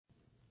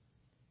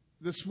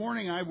This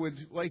morning I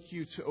would like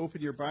you to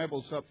open your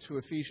Bibles up to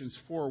Ephesians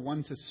 4,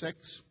 1-6.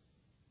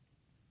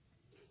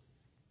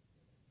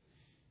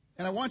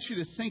 And I want you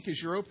to think as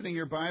you're opening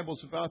your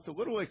Bibles about the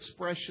little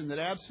expression that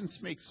absence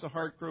makes the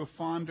heart grow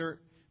fonder,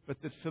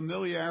 but that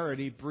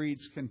familiarity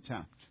breeds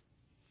contempt.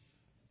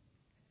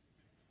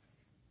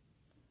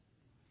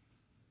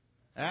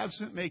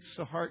 Absent makes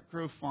the heart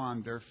grow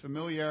fonder,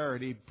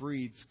 familiarity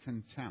breeds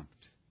contempt.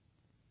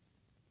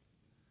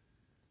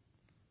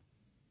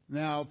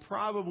 Now,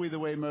 probably the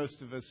way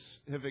most of us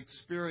have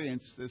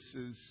experienced this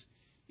is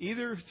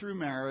either through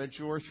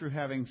marriage or through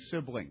having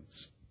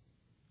siblings.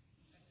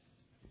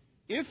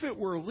 If it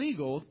were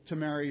legal to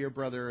marry your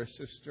brother or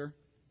sister,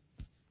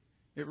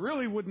 it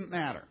really wouldn't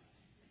matter.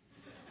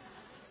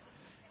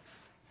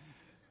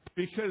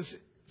 Because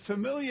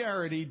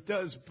familiarity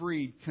does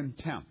breed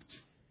contempt.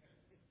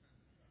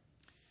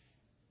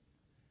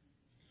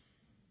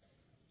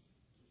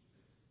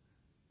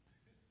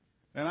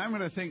 And I'm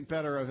going to think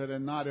better of it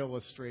and not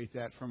illustrate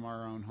that from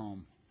our own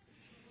home.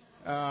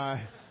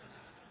 I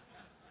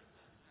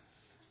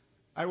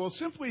will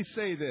simply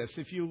say this.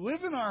 If you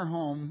live in our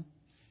home,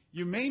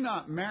 you may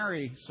not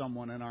marry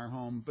someone in our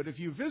home, but if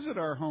you visit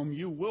our home,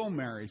 you will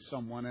marry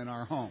someone in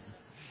our home.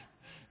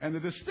 And the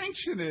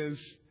distinction is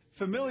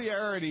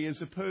familiarity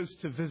as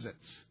opposed to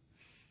visits.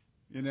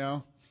 You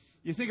know,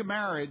 you think of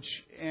marriage,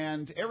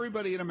 and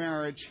everybody in a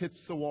marriage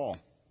hits the wall.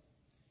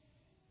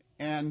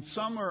 And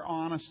some are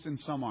honest and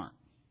some aren't.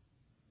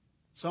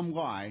 Some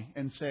lie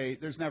and say,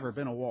 there's never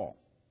been a wall.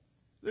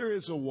 There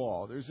is a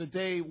wall. There's a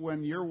day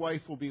when your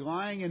wife will be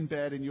lying in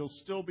bed and you'll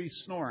still be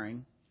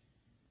snoring,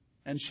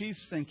 and she's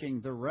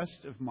thinking, the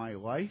rest of my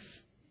life?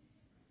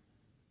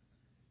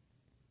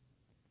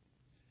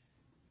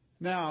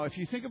 Now, if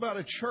you think about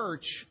a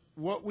church,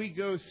 what we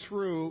go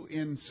through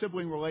in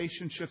sibling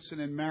relationships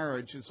and in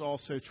marriage is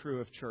also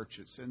true of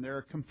churches. And there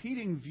are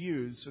competing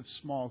views of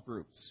small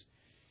groups.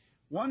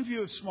 One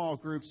view of small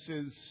groups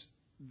is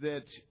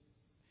that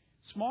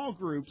small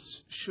groups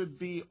should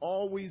be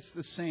always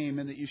the same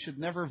and that you should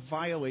never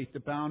violate the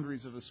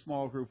boundaries of a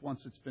small group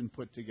once it's been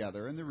put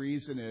together. And the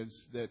reason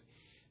is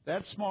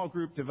that small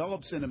group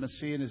develops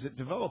intimacy, and as it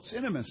develops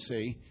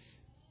intimacy,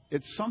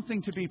 it's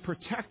something to be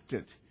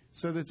protected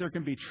so that there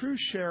can be true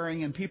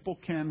sharing and people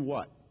can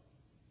what?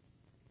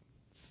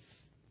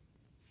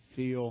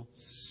 Feel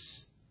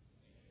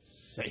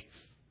safe.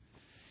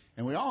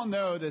 And we all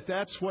know that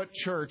that's what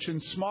church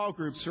and small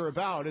groups are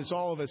about, is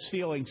all of us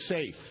feeling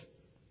safe.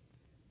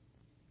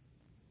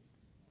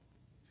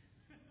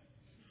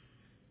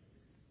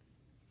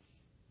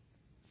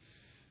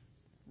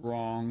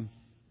 Wrong.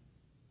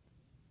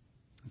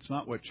 It's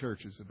not what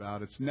church is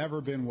about. It's never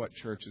been what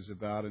church is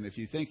about. And if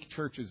you think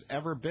church has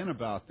ever been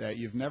about that,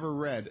 you've never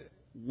read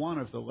one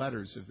of the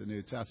letters of the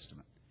New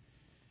Testament.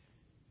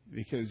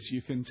 Because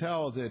you can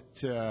tell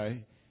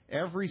that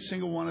every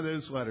single one of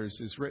those letters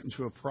is written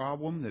to a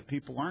problem, that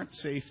people aren't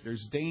safe,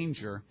 there's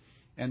danger,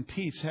 and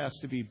peace has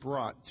to be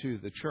brought to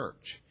the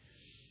church.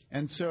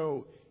 And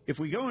so if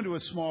we go into a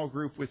small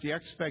group with the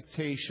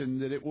expectation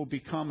that it will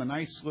become a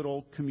nice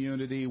little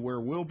community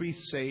where we'll be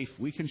safe,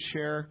 we can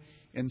share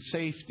in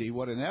safety,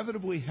 what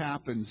inevitably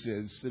happens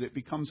is that it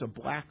becomes a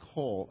black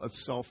hole of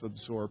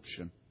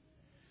self-absorption.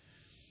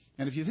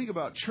 And if you think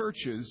about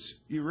churches,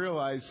 you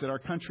realize that our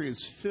country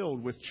is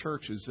filled with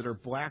churches that are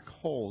black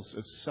holes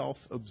of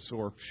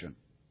self-absorption.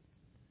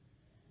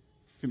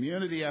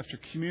 Community after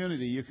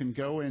community you can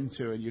go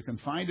into, and you can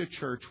find a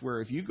church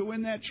where if you go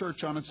in that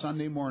church on a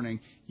Sunday morning,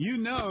 you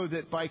know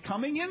that by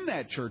coming in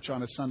that church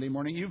on a Sunday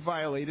morning, you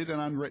violated an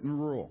unwritten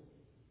rule.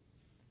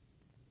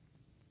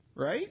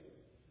 Right?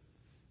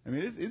 I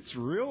mean, it's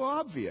real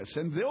obvious.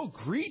 And they'll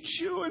greet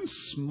you and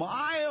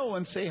smile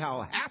and say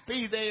how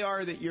happy they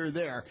are that you're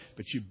there.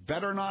 But you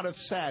better not have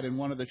sat in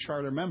one of the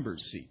charter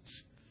members'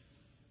 seats.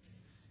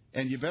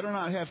 And you better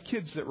not have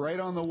kids that write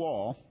on the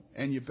wall.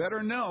 And you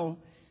better know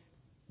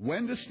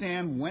when to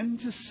stand, when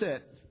to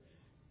sit,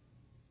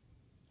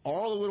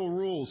 all the little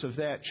rules of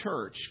that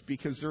church,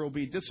 because there will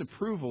be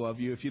disapproval of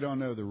you if you don't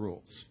know the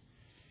rules.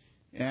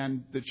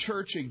 And the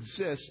church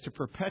exists to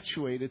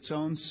perpetuate its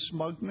own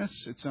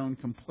smugness, its own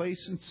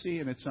complacency,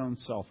 and its own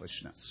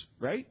selfishness,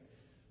 right?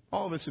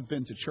 All of us have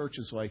been to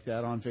churches like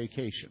that on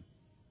vacation,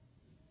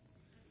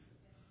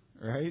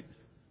 right?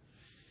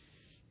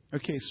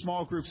 Okay,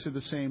 small groups are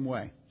the same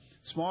way.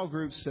 Small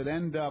groups that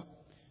end up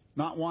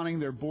not wanting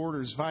their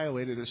borders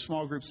violated are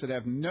small groups that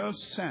have no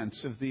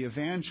sense of the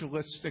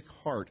evangelistic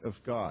heart of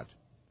God.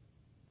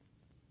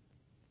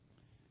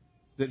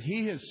 That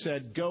He has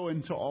said, go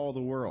into all the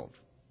world.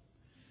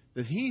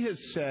 That He has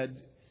said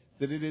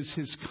that it is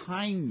His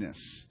kindness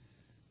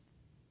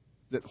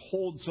that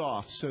holds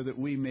off so that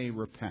we may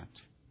repent.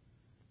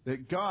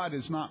 That God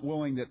is not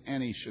willing that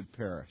any should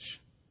perish.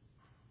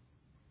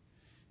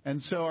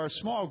 And so our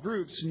small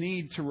groups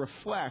need to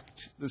reflect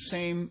the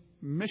same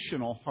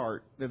missional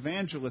heart, the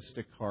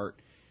evangelistic heart,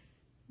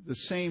 the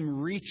same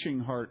reaching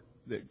heart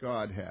that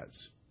God has.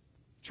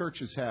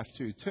 Churches have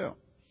to, too.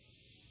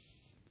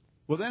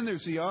 Well, then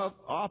there's the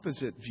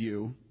opposite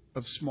view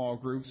of small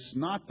groups,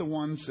 not the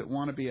ones that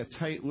want to be a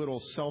tight little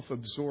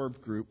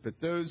self-absorbed group, but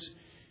those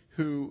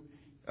who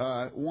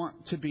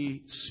want to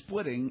be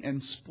splitting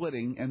and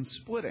splitting and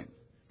splitting.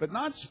 But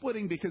not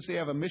splitting because they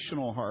have a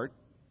missional heart.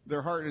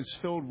 Their heart is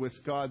filled with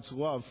God's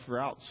love for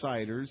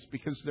outsiders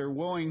because they're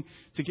willing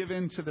to give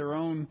in to their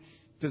own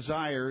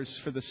desires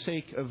for the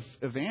sake of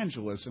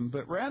evangelism,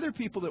 but rather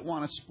people that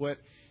want to split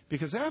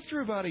because after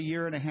about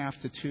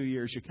 1.5 to 2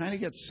 years, you kind of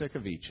get sick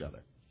of each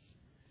other.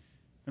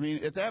 I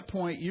mean, at that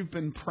point, you've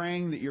been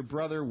praying that your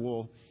brother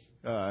will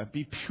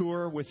be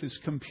pure with his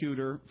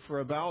computer for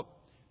about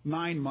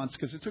 9 months,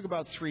 because it took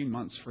about 3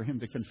 months for him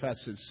to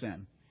confess his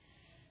sin.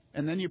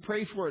 And then you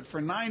pray for it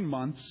for 9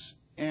 months,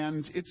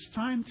 and it's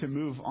time to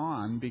move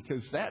on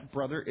because that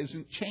brother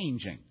isn't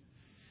changing.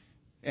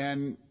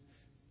 And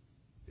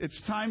it's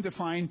time to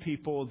find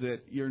people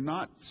that you're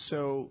not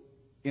so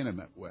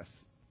intimate with.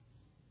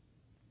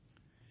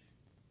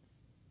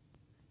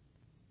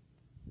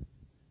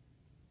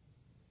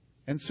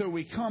 And so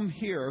we come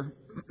here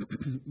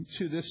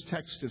to this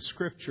text of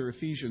Scripture,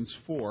 Ephesians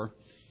 4,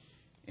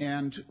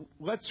 and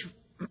let's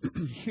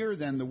hear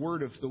then the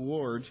word of the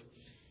Lord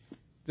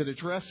that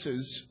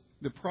addresses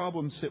the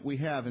problems that we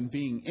have in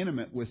being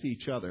intimate with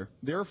each other.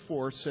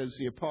 Therefore, says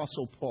the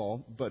Apostle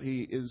Paul, but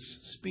he is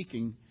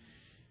speaking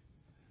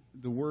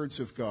the words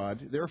of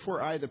God,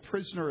 therefore I, the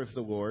prisoner of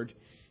the Lord,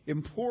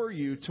 implore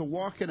you to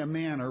walk in a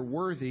manner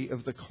worthy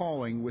of the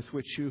calling with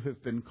which you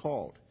have been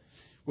called,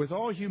 with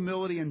all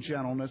humility and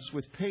gentleness,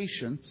 with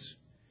patience,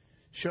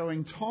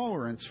 showing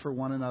tolerance for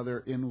one another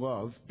in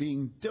love,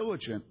 being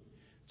diligent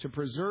to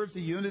preserve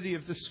the unity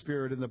of the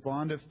Spirit in the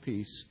bond of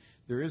peace.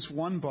 There is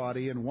one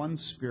body and one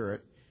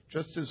Spirit,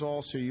 just as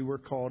also you were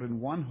called in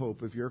one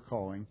hope of your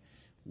calling,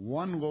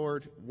 one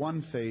Lord,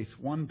 one faith,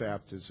 one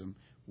baptism,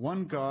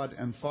 one God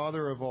and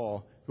Father of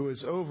all, who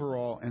is over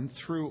all and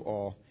through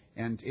all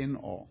and in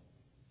all.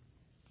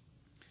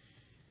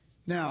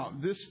 Now,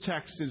 this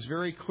text is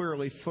very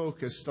clearly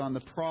focused on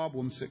the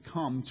problems that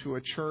come to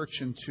a church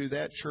and to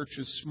that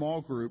church's small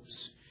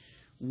groups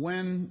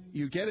when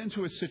you get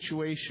into a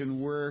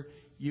situation where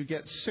you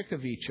get sick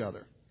of each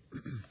other.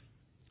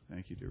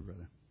 Thank you, dear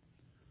brother.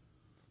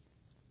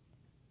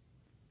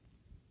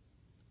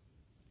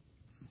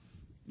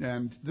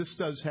 And this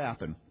does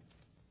happen.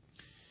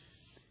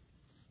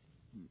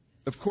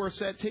 Of course,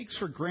 that takes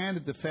for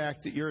granted the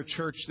fact that you're a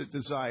church that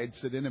decides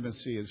that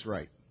intimacy is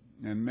right.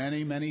 And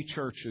many, many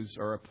churches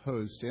are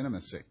opposed to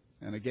intimacy.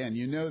 And again,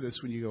 you know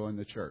this when you go in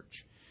the church.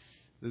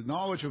 The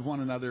knowledge of one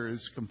another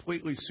is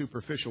completely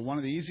superficial. One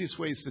of the easiest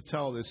ways to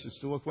tell this is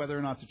to look whether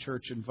or not the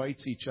church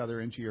invites each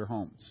other into your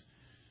homes.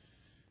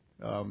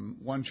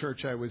 One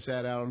church I was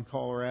at out in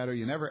Colorado,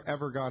 you never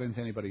ever got into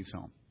anybody's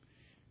home.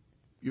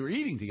 You were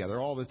eating together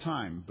all the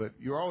time, but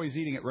you were always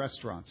eating at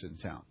restaurants in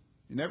town.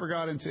 You never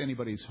got into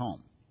anybody's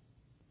home.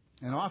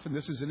 And often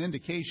this is an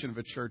indication of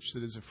a church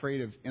that is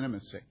afraid of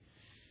intimacy.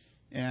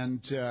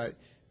 And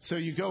so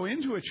you go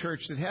into a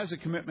church that has a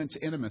commitment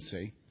to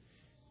intimacy.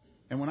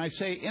 And when I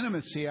say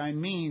intimacy, I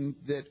mean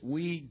that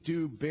we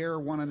do bear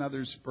one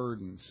another's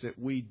burdens, that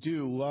we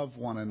do love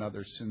one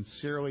another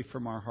sincerely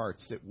from our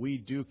hearts, that we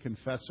do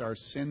confess our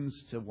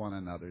sins to one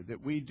another,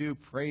 that we do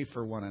pray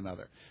for one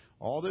another.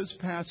 All those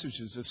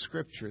passages of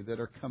Scripture that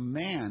are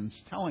commands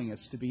telling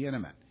us to be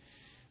intimate.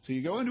 So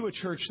you go into a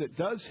church that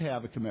does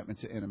have a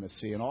commitment to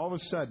intimacy, and all of a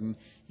sudden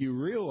you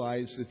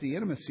realize that the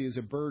intimacy is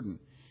a burden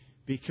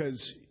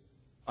because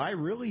I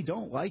really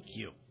don't like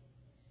you,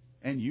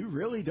 and you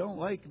really don't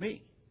like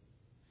me.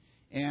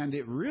 And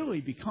it really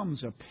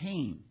becomes a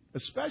pain,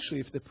 especially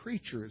if the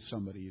preacher is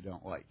somebody you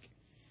don't like.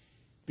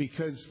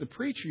 Because the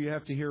preacher you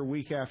have to hear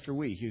week after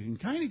week. You can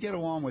kind of get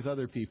along with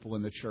other people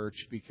in the church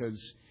because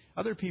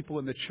other people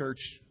in the church,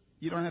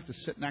 you don't have to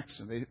sit next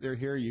to them. They're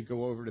here, you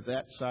go over to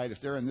that side.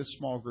 If they're in this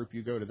small group,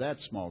 you go to that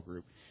small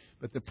group.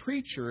 But the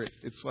preacher,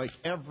 it's like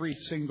every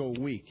single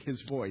week, his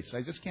voice.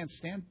 I can't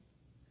stand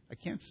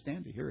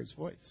to hear his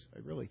voice. I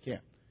really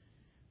can't.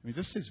 I mean,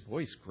 just his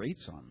voice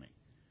grates on me.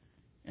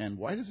 And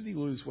why doesn't he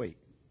lose weight?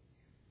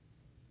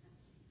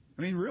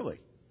 I mean, really,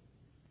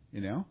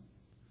 you know?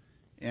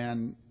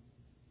 And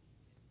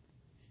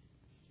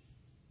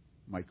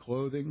my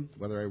clothing,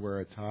 whether I wear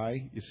a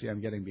tie, you see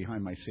I'm getting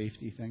behind my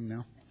safety thing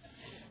now.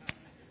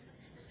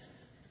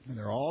 And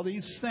there are all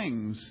these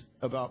things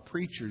about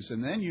preachers,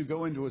 and then you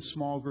go into a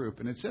small group,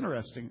 and it's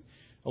interesting.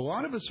 A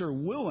lot of us are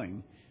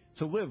willing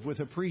to live with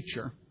a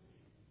preacher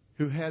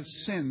who has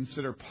sins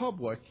that are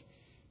public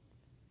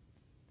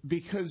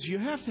because you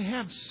have to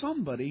have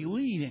somebody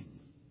leading.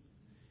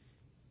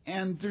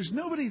 And there's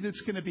nobody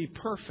that's going to be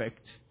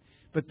perfect,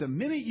 but the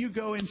minute you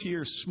go into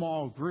your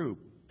small group,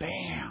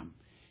 bam,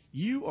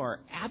 you are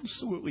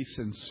absolutely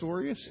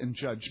censorious and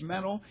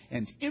judgmental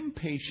and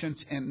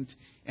impatient and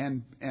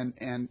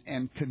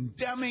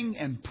condemning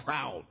and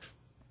proud.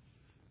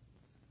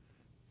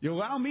 You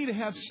allow me to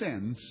have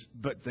sins,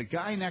 but the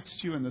guy next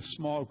to you in the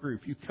small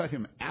group, you cut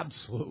him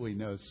absolutely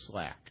no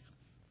slack.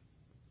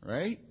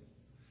 Right?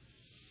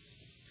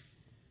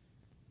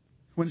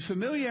 When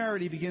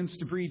familiarity begins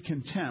to breed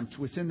contempt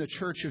within the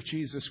Church of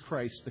Jesus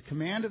Christ, the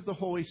command of the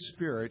Holy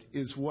Spirit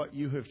is what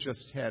you have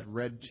just had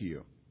read to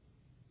you.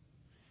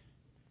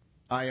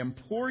 I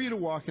implore you to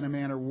walk in a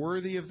manner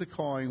worthy of the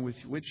calling with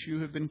which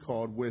you have been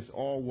called, with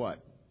all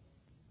what?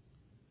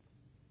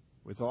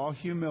 With all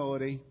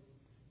humility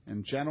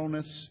and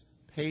gentleness,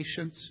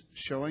 patience,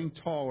 showing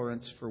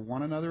tolerance for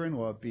one another in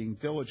love, being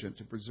diligent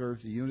to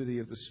preserve the unity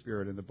of the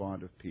Spirit in the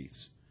bond of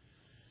peace.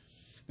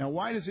 Now,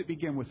 why does it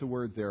begin with the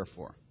word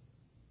therefore?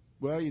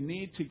 Well, you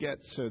need to get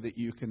so that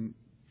you can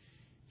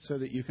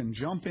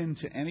jump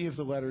into any of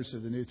the letters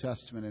of the New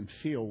Testament and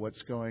feel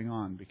what's going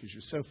on, because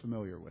you're so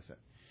familiar with it.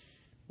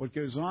 What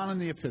goes on in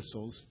the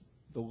epistles,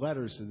 the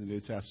letters of the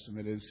New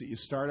Testament, is that you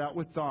start out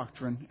with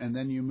doctrine and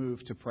then you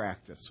move to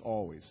practice.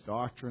 Always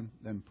doctrine,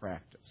 then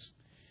practice.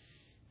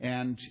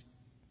 And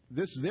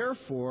this,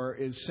 therefore,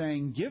 is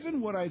saying,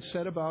 given what I've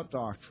said about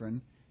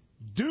doctrine,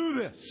 do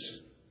this.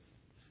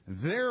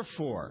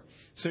 Therefore.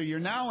 So you're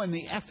now in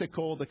the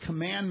ethical, the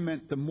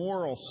commandment, the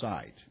moral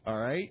side. All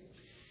right?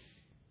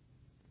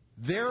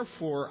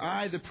 Therefore,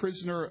 I, the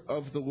prisoner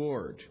of the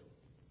Lord.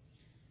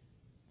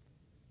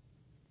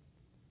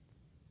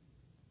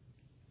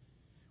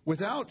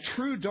 Without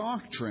true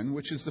doctrine,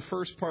 which is the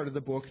first part of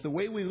the book, the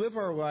way we live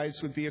our lives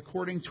would be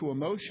according to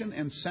emotion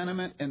and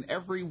sentiment and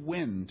every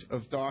wind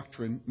of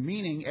doctrine,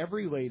 meaning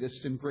every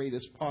latest and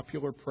greatest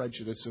popular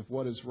prejudice of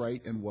what is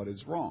right and what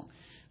is wrong.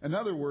 In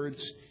other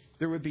words,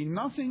 there would be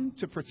nothing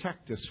to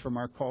protect us from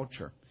our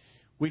culture.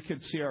 We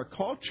could see our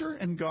culture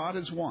and God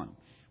as one.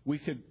 We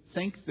could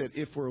think that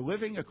if we're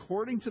living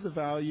according to the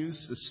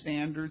values, the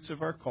standards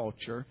of our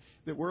culture,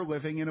 that we're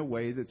living in a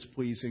way that's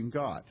pleasing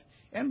God.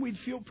 And we'd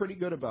feel pretty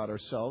good about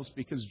ourselves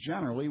because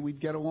generally we'd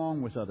get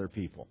along with other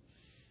people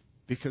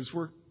because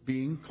we're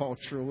being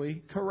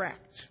culturally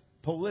correct,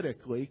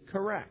 politically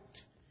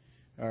correct.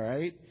 All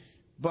right?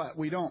 But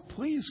we don't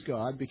please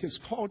God because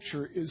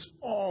culture is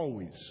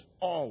always,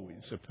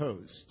 always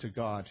opposed to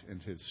God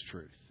and His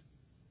truth.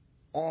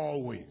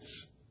 Always.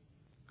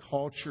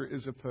 Culture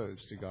is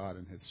opposed to God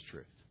and His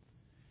truth.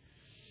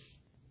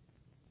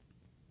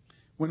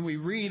 When we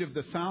read of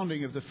the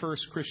founding of the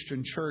first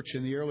Christian church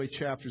in the early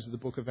chapters of the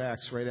book of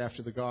Acts, right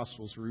after the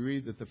Gospels, we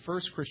read that the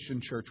first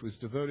Christian church was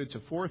devoted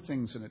to four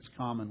things in its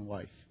common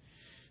life.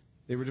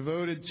 They were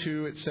devoted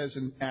to, it says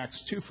in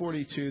Acts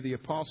 2:42, the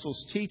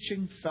apostles'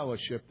 teaching,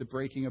 fellowship, the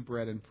breaking of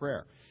bread, and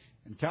prayer.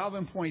 And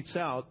Calvin points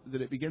out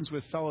that it begins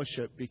with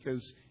fellowship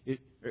because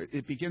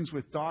it begins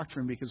with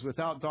doctrine, because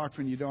without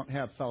doctrine you don't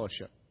have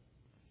fellowship.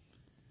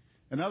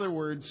 In other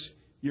words,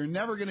 you're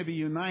never going to be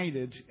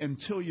united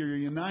until you're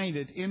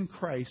united in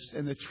Christ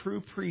and the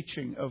true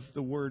preaching of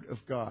the Word of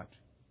God.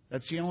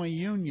 That's the only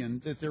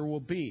union that there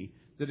will be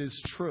that is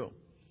true.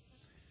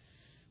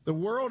 The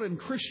world and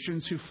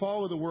Christians who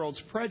follow the world's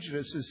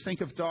prejudices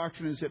think of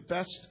doctrine as at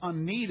best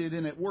unneeded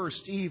and at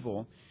worst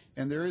evil.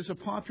 And there is a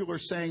popular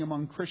saying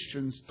among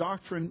Christians,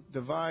 doctrine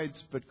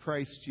divides but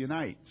Christ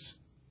unites.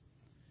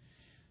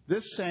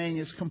 This saying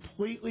is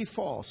completely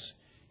false.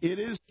 It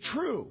is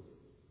true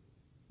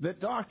that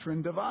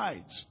doctrine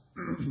divides.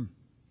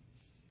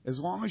 As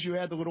long as you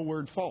add the little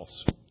word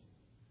false.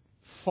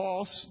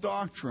 False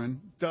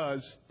doctrine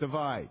does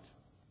divide.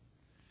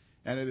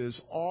 And it is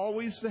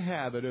always the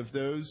habit of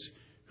those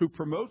who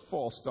promote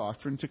false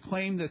doctrine to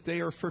claim that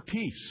they are for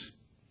peace.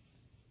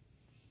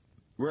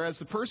 Whereas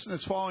the person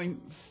that's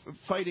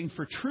fighting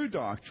for true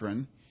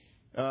doctrine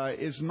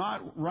is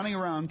not running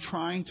around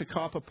trying to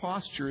cop a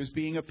posture as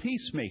being a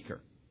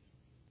peacemaker.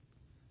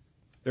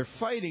 They're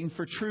fighting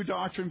for true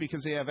doctrine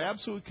because they have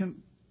absolute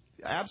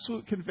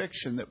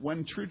conviction that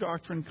when true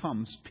doctrine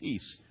comes,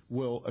 peace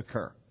will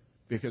occur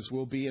because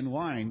we'll be in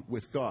line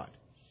with God.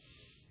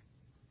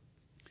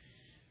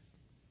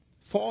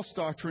 False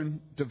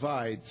doctrine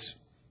divides.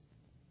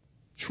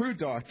 True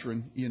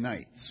doctrine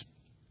unites.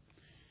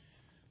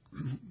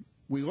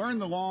 We learn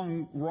the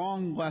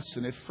wrong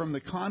lesson if from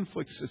the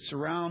conflicts that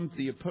surround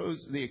the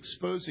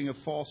exposing of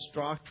false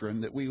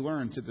doctrine that we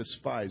learn to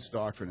despise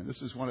doctrine. And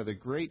this is one of the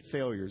great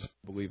failures,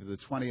 I believe, of the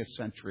 20th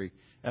century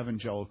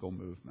evangelical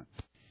movement.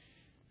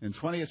 In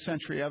 20th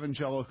century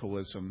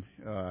evangelicalism,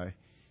 there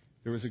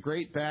was a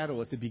great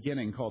battle at the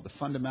beginning called the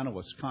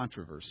fundamentalist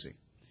controversy.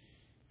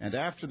 And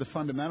after the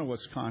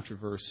fundamentalist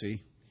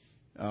controversy,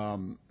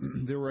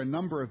 there were a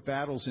number of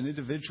battles in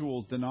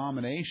individual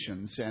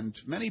denominations, and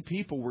many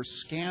people were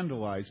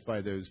scandalized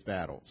by those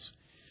battles.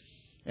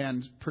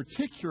 And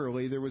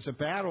particularly, there was a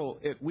battle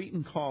at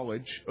Wheaton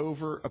College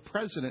over a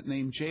president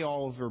named J.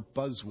 Oliver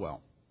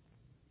Buswell.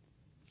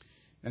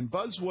 And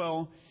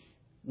Buswell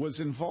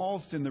was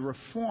involved in the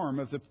reform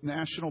of the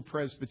National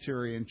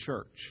Presbyterian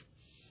Church.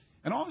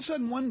 And all of a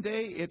sudden, one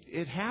day,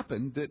 it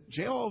happened that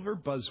J. Oliver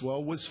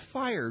Buswell was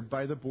fired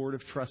by the Board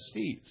of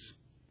Trustees.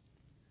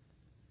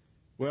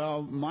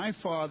 Well, my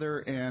father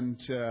and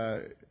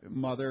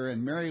mother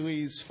and Mary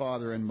Lee's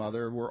father and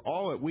mother were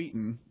all at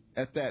Wheaton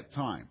at that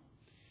time.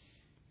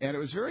 And it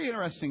was very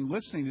interesting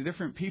listening to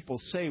different people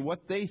say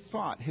what they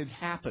thought had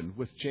happened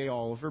with J.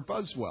 Oliver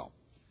Buswell.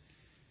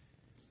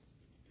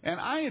 And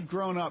I had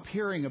grown up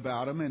hearing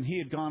about him, and he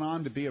had gone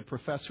on to be a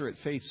professor at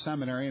Faith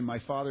Seminary, and my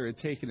father had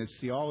taken his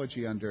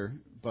theology under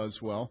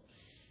Buswell.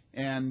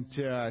 And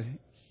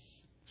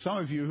some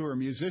of you who are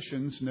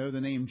musicians know the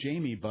name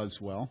Jamie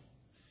Buswell.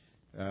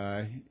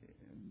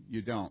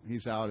 You don't.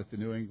 He's out at the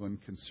New England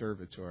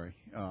Conservatory.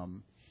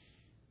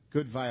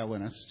 Good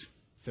violinist,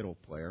 fiddle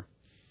player.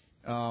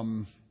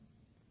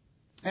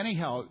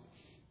 Anyhow,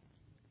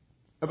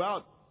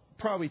 about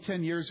probably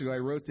 10 years ago, I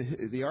wrote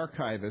the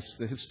archivist,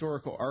 the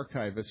historical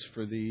archivist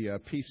for the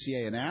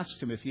PCA, and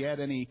asked him if he had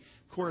any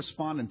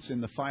correspondence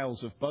in the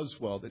files of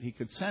Buswell that he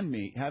could send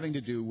me having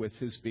to do with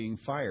his being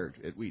fired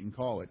at Wheaton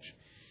College.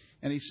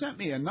 And he sent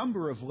me a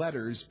number of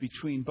letters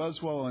between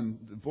Buswell and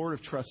the Board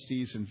of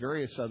Trustees and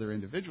various other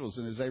individuals.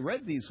 And as I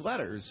read these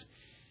letters,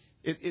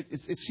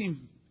 it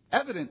seemed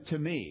evident to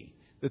me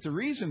that the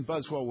reason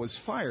Buswell was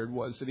fired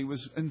was that he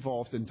was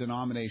involved in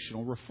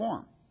denominational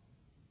reform.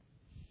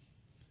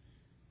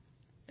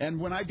 And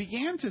when I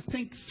began to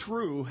think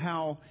through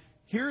how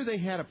here they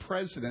had a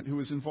president who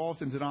was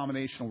involved in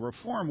denominational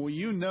reform, well,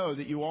 you know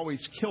that you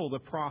always kill the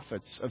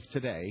prophets of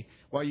today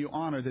while you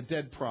honor the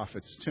dead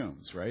prophets'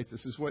 tombs, right?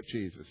 This is what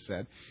Jesus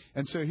said.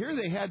 And so here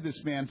they had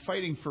this man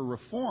fighting for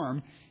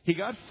reform. He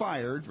got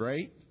fired,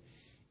 right?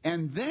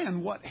 And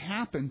then what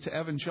happened to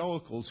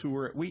evangelicals who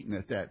were at Wheaton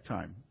at that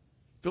time?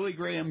 Billy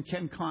Graham,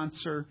 Ken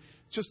Conser,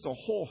 just a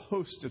whole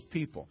host of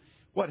people.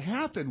 What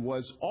happened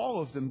was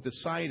all of them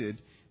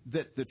decided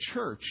that the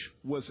church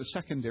was a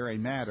secondary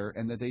matter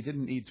and that they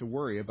didn't need to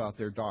worry about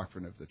their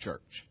doctrine of the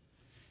church.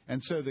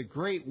 And so the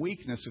great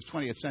weakness of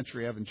 20th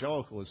century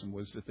evangelicalism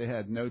was that they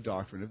had no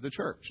doctrine of the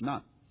church.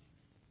 None.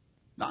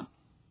 None.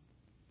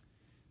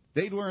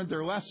 They'd learned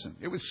their lesson.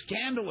 It was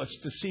scandalous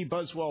to see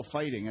Buswell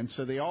fighting, and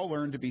so they all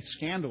learned to be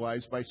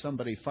scandalized by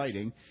somebody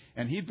fighting.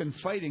 And he'd been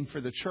fighting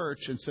for the church,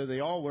 and so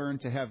they all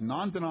learned to have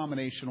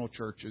non-denominational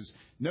churches,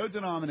 no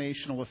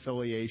denominational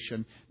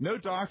affiliation, no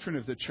doctrine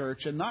of the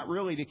church, and not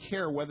really to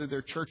care whether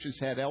their churches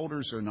had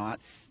elders or not,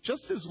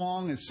 just as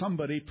long as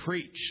somebody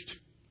preached.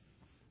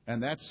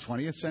 And that's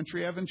 20th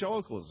century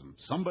evangelicalism.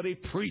 Somebody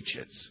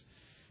preaches.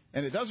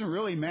 And it doesn't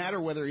really matter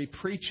whether he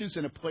preaches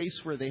in a place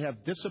where they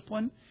have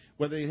discipline,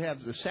 whether he has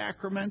the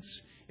sacraments.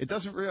 It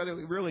doesn't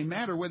really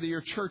matter whether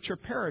you're church or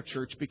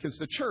parachurch, because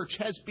the church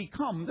has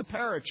become the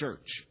parachurch.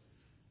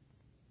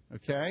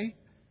 Okay?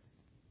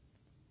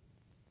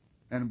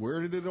 And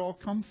where did it all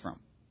come from?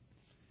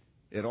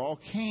 It all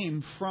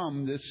came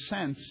from this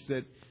sense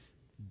that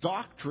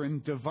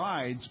doctrine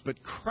divides,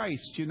 but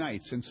Christ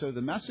unites. And so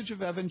the message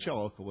of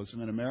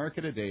evangelicalism in America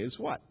today is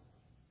what?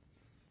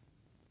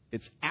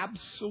 It's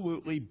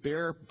absolutely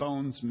bare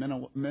bones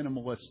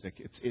minimalistic.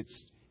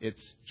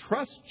 It's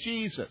trust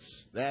Jesus.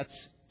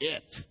 That's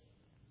it.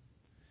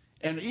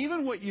 And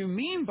even what you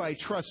mean by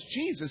trust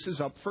Jesus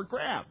is up for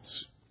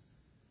grabs.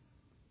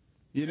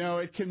 You know,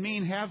 it can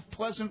mean have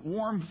pleasant,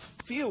 warm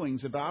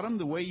feelings about him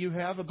the way you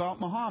have about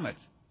Muhammad.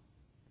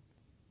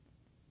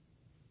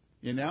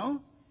 You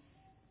know?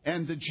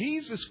 And the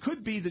Jesus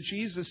could be the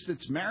Jesus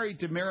that's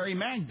married to Mary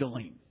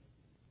Magdalene,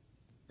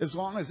 as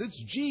long as it's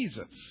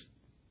Jesus.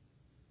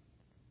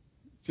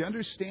 Do you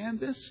understand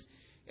this?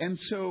 And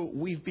so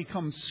we've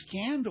become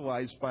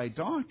scandalized by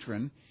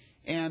doctrine,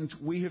 and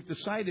we have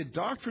decided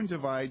doctrine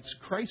divides,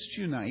 Christ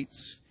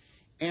unites,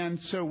 and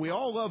so we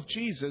all love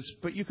Jesus,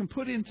 but you can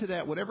put into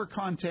that whatever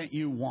content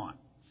you want.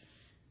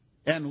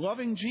 And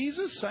loving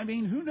Jesus, I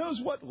mean, who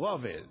knows what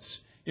love is?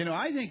 You know,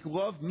 I think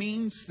love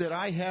means that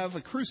I have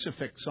a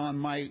crucifix on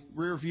my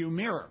rearview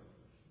mirror,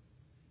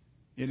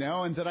 you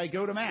know, and that I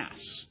go to Mass.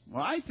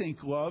 Well, I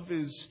think love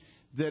is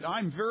that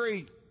I'm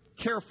very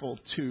careful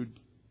to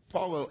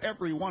follow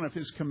every one of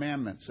his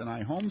commandments, and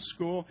I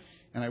homeschool,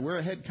 and I wear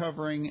a head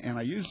covering, and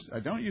I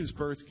don't use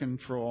birth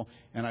control,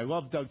 and I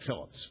love Doug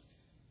Phillips.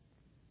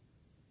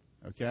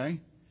 Okay?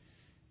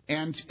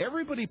 And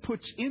everybody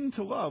puts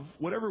into love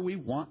whatever we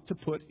want to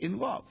put in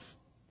love.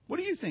 What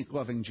do you think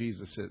loving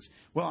Jesus is?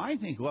 Well, I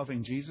think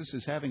loving Jesus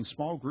is having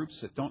small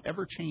groups that don't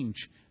ever change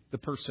the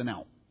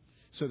personnel,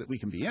 so that we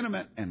can be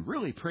intimate and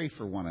really pray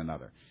for one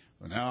another.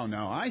 Well,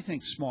 no. I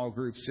think small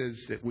groups is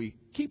that we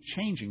keep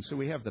changing so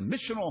we have the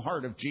missional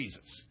heart of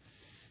Jesus.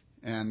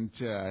 And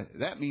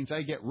that means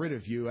I get rid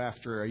of you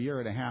after a year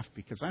and a half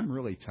because I'm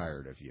really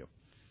tired of you.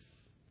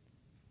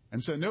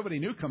 And so nobody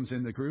new comes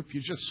in the group.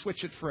 You just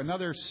switch it for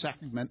another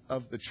segment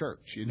of the church.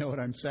 You know what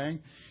I'm saying?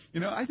 You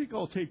know, I think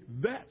I'll take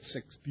that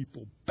 6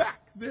 people back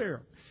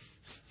there.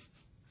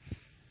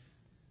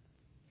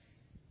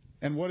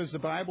 And what does the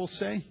Bible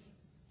say?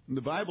 And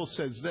the Bible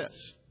says this.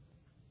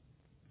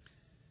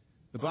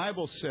 The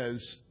Bible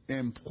says, I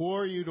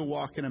implore you to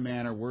walk in a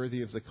manner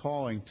worthy of the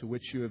calling to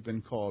which you have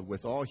been called,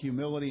 with all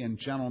humility and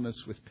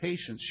gentleness, with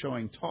patience,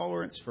 showing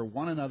tolerance for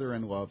one another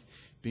in love,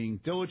 being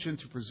diligent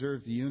to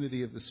preserve the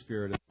unity of the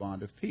Spirit and the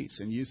bond of peace.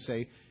 And you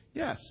say,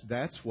 yes,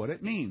 that's what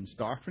it means.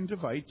 Doctrine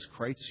divides,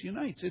 Christ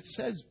unites. It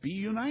says, be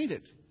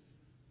united.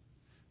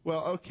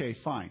 Well, okay,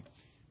 fine.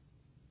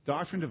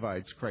 Doctrine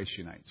divides, Christ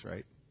unites,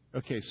 right?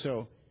 Okay,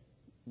 so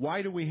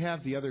why do we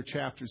have the other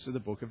chapters of the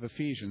book of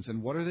Ephesians?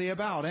 And what are they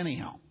about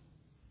anyhow?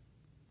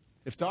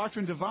 If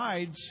doctrine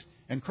divides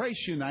and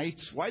Christ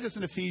unites, why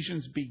doesn't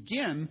Ephesians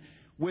begin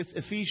with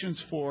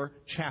Ephesians 4,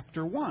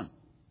 chapter 1?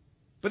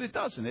 But it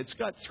doesn't. It's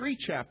got 3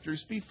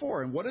 chapters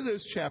before. And what do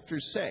those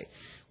chapters say?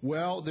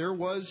 Well, there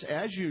was,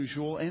 as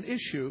usual, an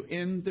issue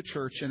in the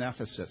church in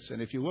Ephesus.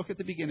 And if you look at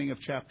the beginning of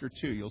chapter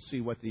 2, you'll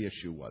see what the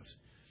issue was.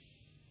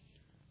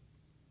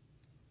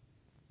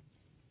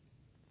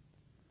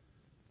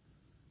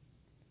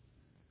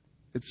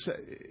 It's,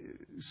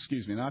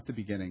 not the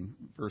beginning,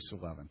 verse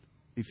 11.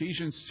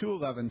 Ephesians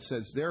 2:11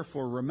 says,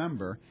 "Therefore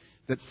remember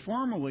that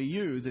formerly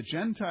you, the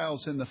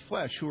Gentiles in the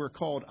flesh, who are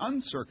called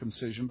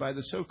uncircumcision by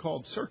the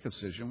so-called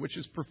circumcision, which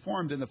is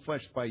performed in the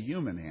flesh by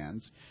human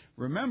hands,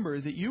 remember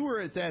that you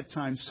were at that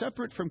time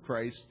separate from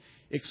Christ,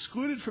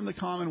 excluded from the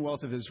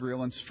commonwealth of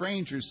Israel, and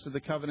strangers to the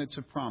covenants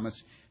of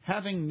promise,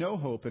 having no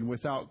hope and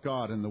without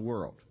God in the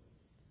world.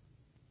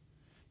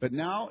 But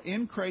now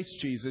in Christ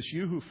Jesus,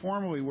 you who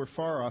formerly were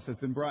far off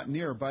have been brought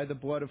near by the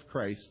blood of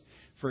Christ.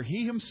 For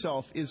he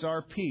himself is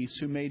our peace,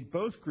 who made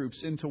both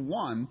groups into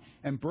one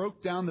and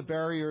broke down the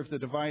barrier of the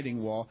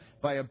dividing wall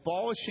by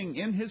abolishing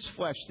in his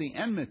flesh the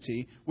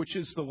enmity, which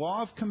is the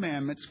law of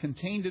commandments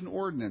contained in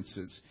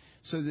ordinances,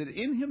 so that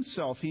in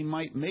himself he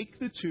might make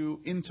the two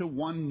into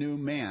one new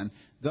man,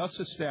 thus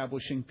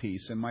establishing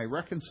peace, and might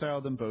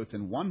reconcile them both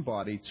in one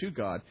body to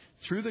God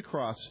through the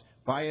cross,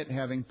 by it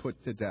having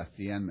put to death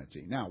the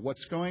enmity." Now,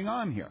 what's going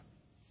on here?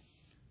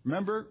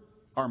 Remember,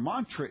 our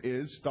mantra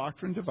is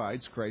doctrine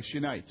divides, Christ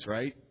unites,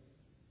 right?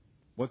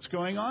 What's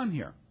going on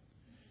here?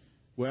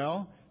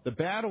 Well, the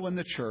battle in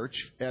the church,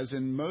 as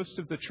in most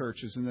of the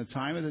churches in the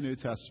time of the New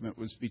Testament,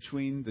 was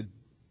between the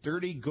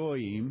dirty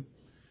goyim,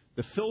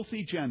 the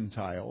filthy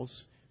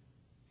Gentiles,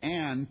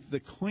 and the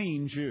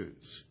clean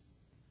Jews.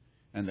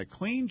 And the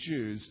clean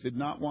Jews did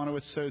not want to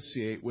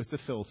associate with the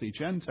filthy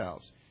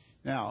Gentiles.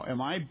 Now, am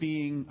I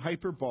being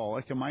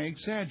hyperbolic? Am I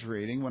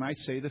exaggerating when I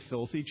say the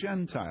filthy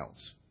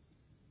Gentiles?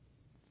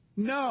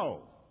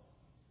 No.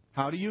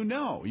 How do you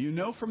know? You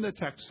know from the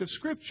text of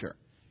Scripture.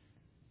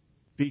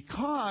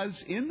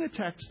 Because in the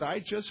text I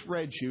just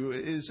read you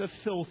is a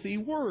filthy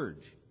word.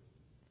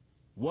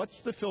 What's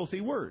the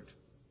filthy word?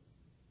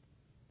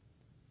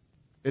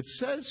 It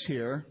says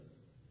here,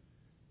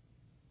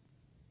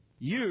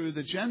 you,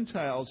 the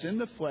Gentiles in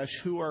the flesh,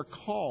 who are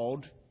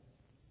called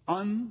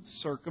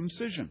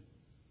uncircumcision.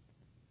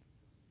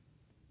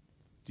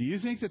 Do you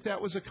think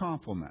that was a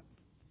compliment?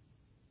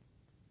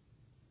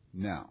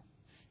 No.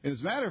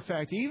 As a matter of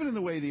fact, even in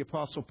the way the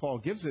Apostle Paul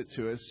gives it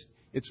to us,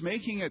 it's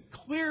making it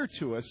clear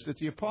to us that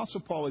the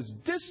Apostle Paul is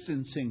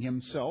distancing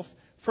himself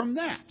from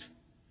that.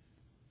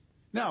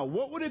 Now,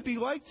 what would it be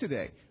like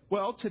today?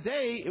 Well,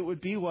 today it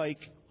would be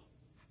like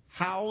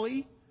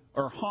howly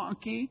or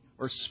honky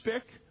or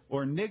spick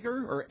or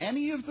nigger or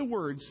any of the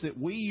words that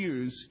we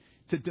use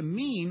to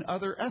demean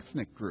other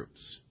ethnic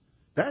groups.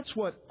 That's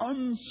what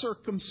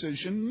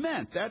uncircumcision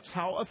meant. That's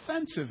how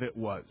offensive it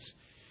was.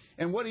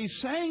 And what he's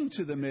saying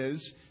to them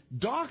is,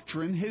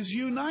 doctrine has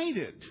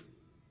united.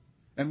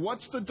 And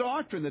what's the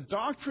doctrine? The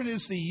doctrine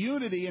is the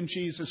unity in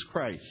Jesus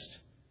Christ.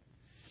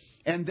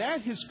 And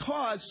that has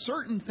caused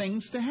certain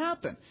things to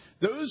happen.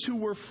 Those who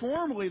were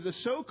formerly the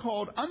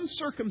so-called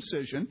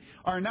uncircumcision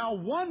are now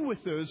one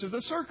with those of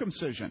the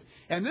circumcision.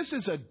 And this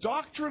is a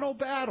doctrinal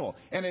battle.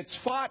 And it's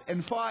fought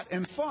and fought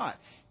and fought.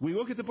 We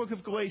look at the book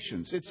of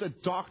Galatians. It's a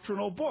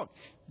doctrinal book.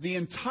 The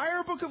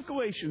entire book of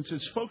Galatians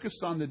is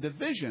focused on the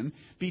division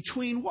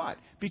between what?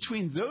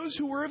 Between those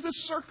who were of the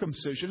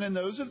circumcision and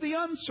those of the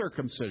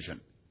uncircumcision.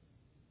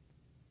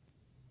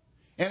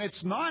 And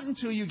it's not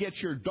until you get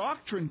your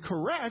doctrine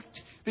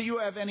correct that you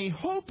have any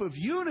hope of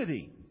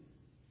unity.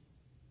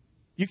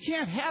 You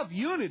can't have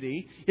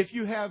unity if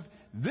you have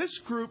this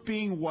group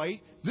being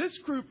white, this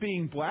group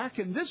being black,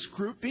 and this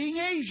group being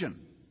Asian.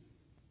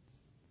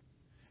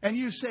 And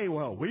you say,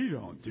 well, we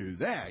don't do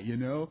that, you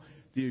know.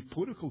 The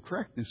political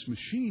correctness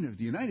machine of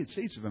the United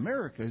States of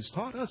America has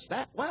taught us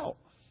that well.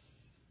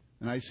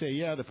 And I say,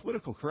 yeah, the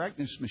political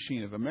correctness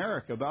machine of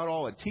America, about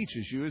all it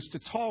teaches you is to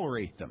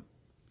tolerate them.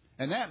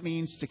 And that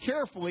means to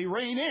carefully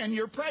rein in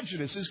your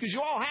prejudices, because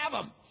you all have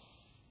them.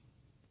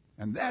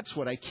 And that's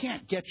what I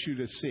can't get you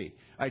to see.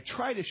 I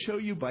try to show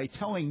you by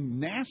telling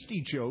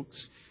nasty jokes.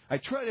 I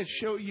try to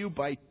show you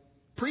by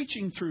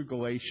preaching through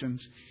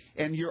Galatians.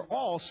 And you're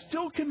all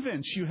still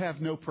convinced you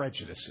have no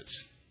prejudices.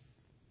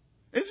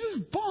 This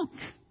is bunk.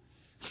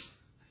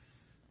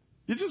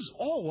 You're just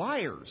all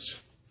liars.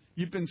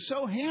 You've been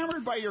so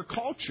hammered by your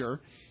culture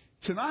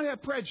to not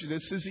have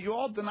prejudices that you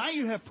all deny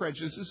you have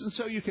prejudices, and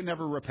so you can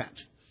never repent.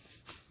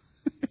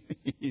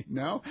 You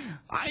know?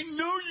 I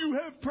know you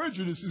have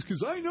prejudices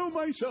because I know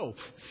myself.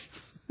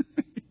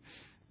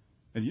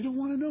 And you don't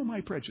want to know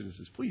my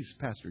prejudices. Please,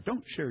 Pastor,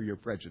 don't share your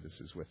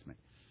prejudices with me.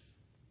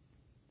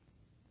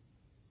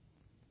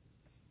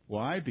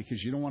 Why?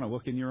 Because you don't want to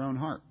look in your own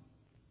heart.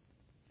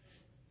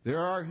 There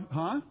are,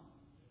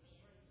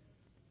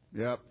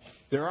 Yep.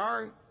 There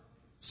are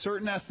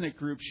certain ethnic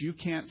groups you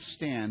can't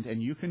stand,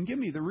 and you can give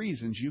me the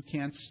reasons you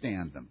can't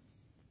stand them.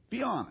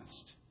 Be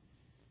honest.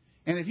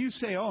 And if you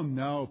say, oh,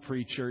 no,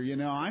 preacher, you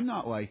know, I'm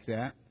not like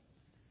that.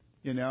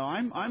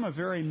 I'm a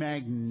very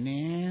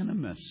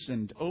magnanimous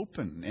and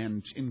open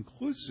and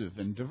inclusive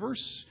and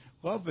diverse,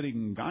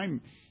 loving.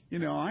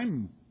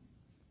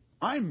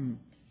 I'm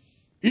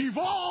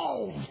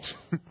evolved.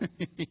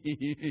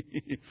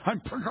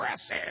 I'm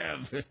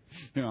progressive.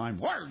 I'm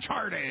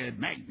large-hearted,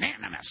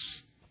 magnanimous.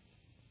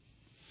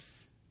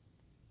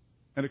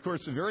 And of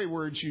course, the very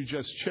words you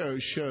just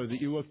chose show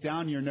that you look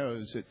down your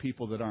nose at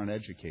people that aren't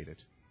educated.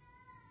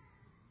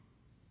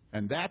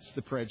 And that's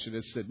the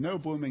prejudice that no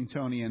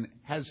Bloomingtonian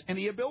has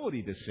any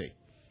ability to see.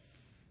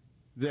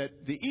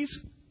 That the East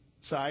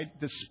Side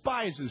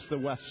despises the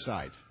West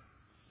Side.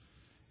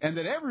 And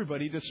that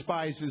everybody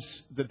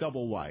despises the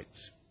double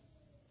wides.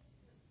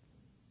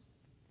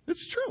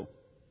 It's true.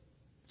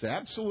 It's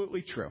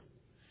absolutely true.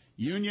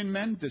 Union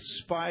men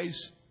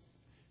despise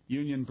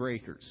union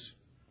breakers.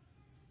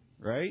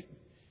 Right?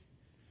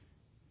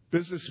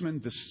 Businessmen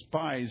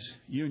despise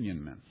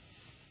union men.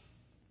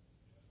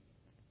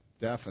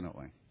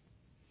 Definitely.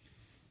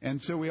 And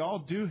so we all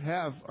do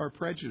have our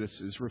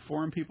prejudices.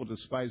 Reformed people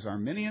despise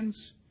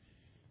Arminians.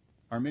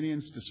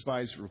 Arminians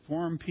despise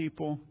Reformed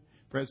people.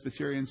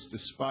 Presbyterians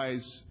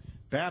despise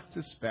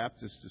Baptists.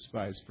 Baptists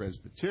despise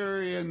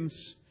Presbyterians.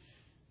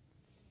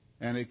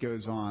 And it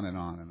goes on and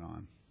on and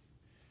on.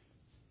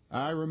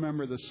 I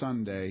remember the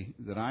Sunday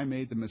that I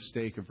made the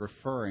mistake of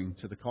referring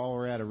to the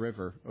Colorado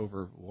River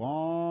over a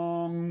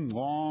long,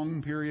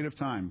 long period of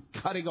time,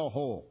 cutting a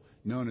hole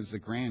known as the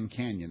Grand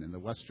Canyon in the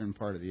western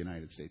part of the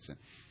United States. And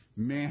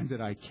man,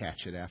 did I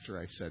catch it after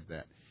I said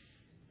that.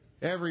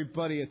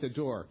 Everybody at the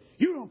door,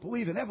 "You don't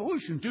believe in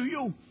evolution, do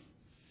you?"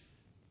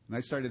 And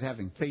I started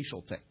having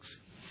facial tics.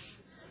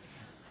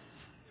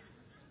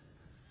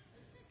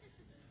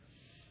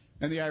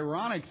 And the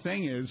ironic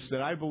thing is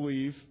that I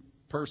believe,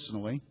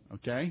 personally,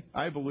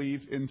 I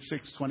believe in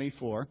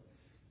 624.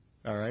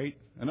 All right?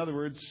 In other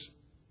words,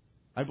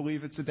 I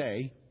believe it's a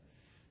day.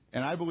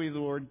 And I believe the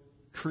Lord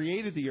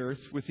created the earth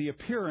with the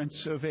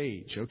appearance of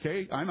age.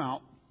 Okay? I'm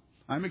out.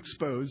 I'm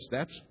exposed.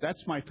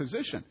 That's my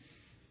position.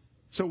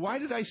 So why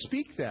did I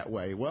speak that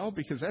way? Well,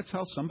 because that's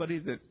how somebody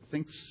that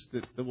thinks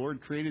that the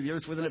Lord created the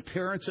earth with an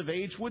appearance of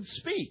age would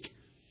speak.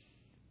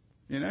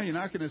 You're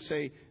not going to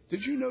say,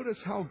 "Did you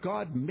notice how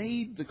God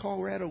made the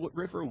Colorado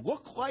River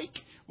look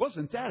like?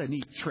 Wasn't that a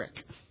neat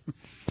trick?"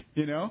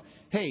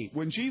 Hey,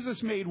 when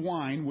Jesus made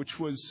wine, which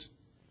was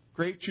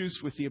grape juice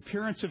with the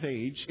appearance of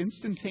age,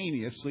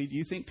 instantaneously, do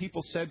you think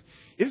people said,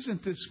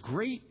 "Isn't this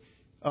great?"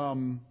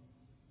 No,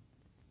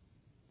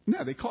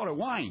 they called it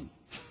wine.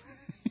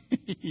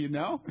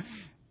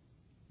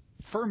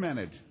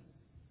 Fermented.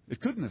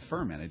 It couldn't have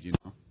fermented,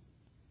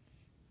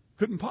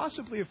 Couldn't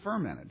possibly have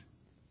fermented.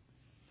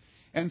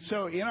 And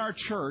so in our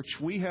church,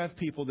 we have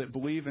people that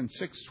believe in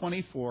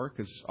 624,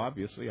 because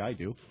obviously I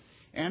do.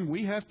 And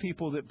we have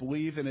people that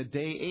believe in a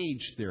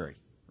day-age theory,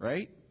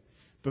 right?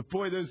 But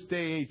boy, those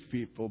day-age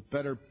people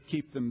better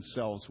keep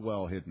themselves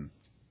well hidden.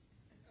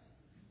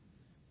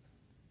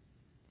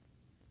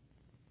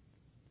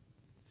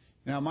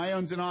 Now, my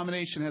own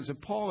denomination has a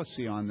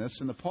policy on this,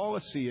 and the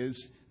policy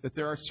is that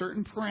there are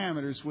certain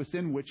parameters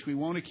within which we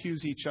won't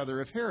accuse each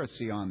other of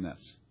heresy on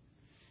this.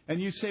 And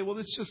you say,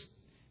 well,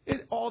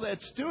 all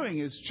that's doing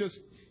is just,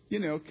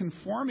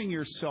 conforming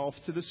yourself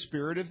to the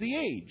spirit of the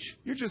age.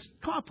 You're just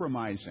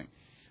compromising.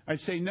 I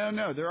say,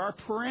 no, there are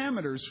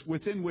parameters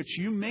within which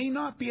you may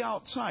not be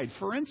outside.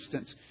 For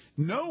instance,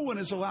 no one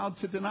is allowed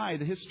to deny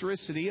the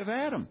historicity of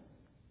Adam.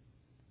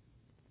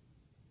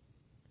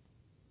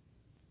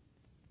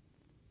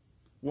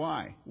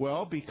 Why?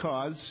 Well,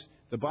 because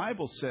the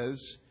Bible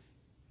says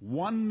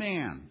one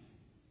man,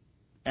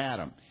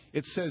 Adam.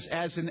 It says,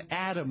 as in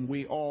Adam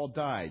we all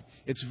died.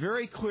 It's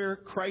very clear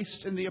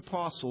Christ and the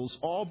apostles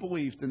all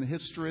believed in the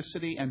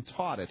historicity and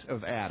taught it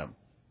of Adam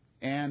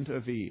and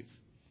of Eve.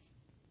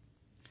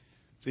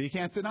 So you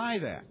can't deny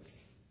that.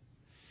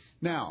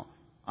 Now,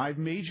 I've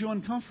made you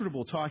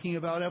uncomfortable talking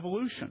about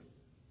evolution.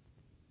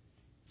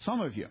 Some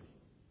of you.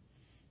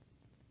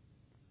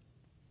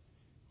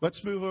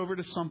 Let's move over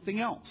to something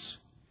else.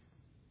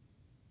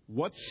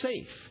 What's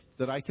safe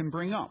that I can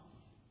bring up?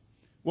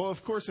 Well,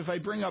 of course, if I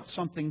bring up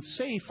something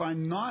safe,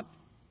 I'm not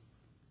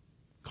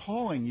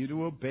calling you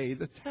to obey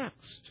the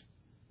text.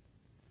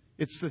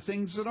 It's the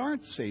things that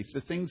aren't safe,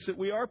 the things that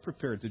we are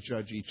prepared to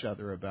judge each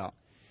other about,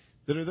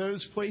 that are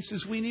those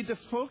places we need to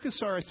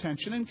focus our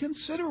attention and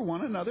consider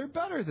one another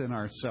better than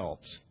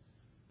ourselves.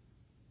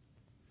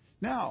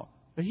 Now,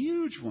 a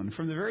huge one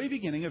from the very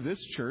beginning of this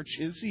church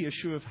is the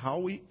issue of how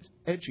we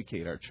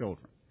educate our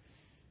children.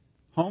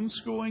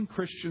 Homeschooling,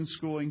 Christian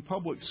schooling,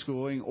 public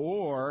schooling,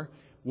 or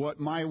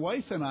what my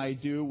wife and I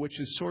do, which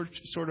is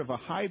sort of a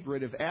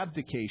hybrid of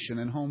abdication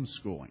and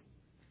homeschooling.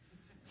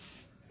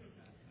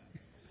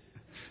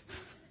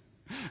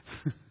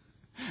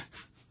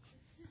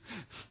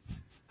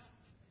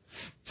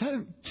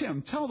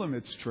 Tim, tell them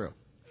it's true.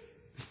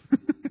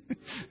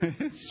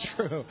 It's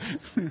true.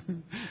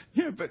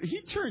 Yeah, but he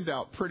turned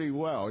out pretty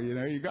well,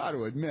 you got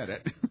to admit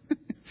it.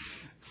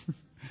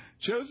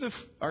 Joseph,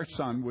 our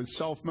son, was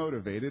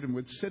self-motivated and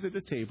would sit at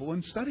a table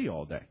and study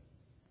all day.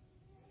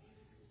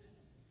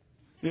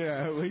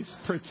 Yeah, at least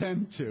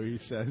pretend to, he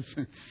says.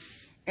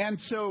 And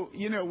so,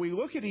 we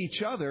look at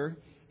each other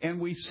and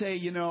we say,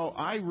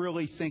 I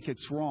really think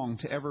it's wrong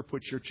to ever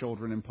put your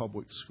children in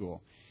public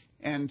school.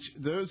 And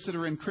those that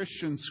are in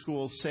Christian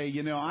schools say,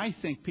 I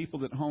think people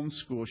that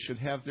homeschool should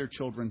have their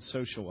children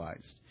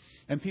socialized.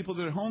 And people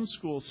that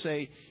homeschool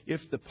say,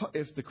 if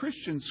the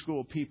Christian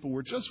school people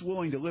were just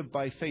willing to live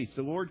by faith,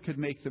 the Lord could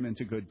make them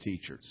into good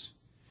teachers.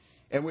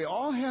 And we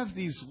all have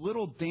these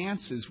little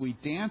dances. We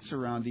dance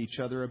around each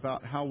other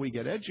about how we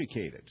get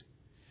educated.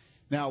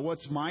 Now,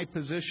 what's my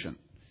position?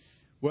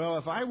 Well,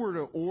 if I were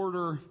to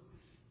order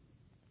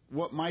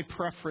what my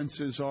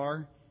preferences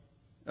are,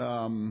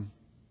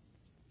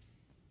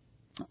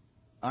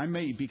 I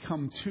may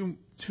become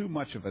too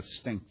much of a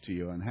stink to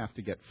you and have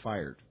to get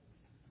fired.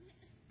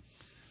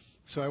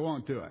 So I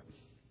won't do it.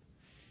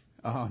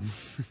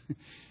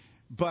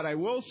 But I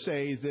will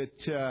say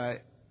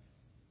that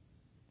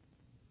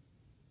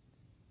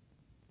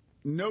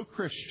no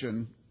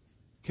Christian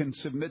can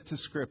submit to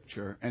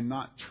Scripture and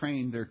not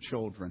train their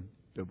children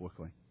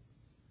biblically.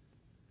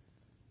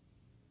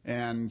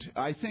 And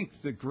I think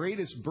the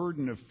greatest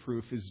burden of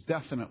proof is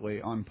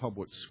definitely on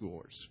public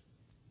schoolers.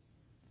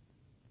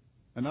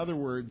 In other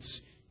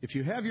words, if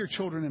you have your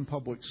children in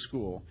public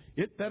school,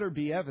 it better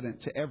be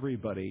evident to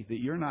everybody that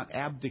you're not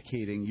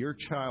abdicating your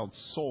child's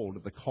soul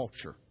to the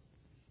culture.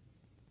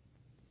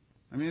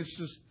 I mean,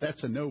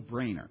 that's a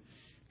no-brainer.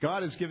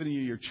 God has given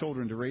you your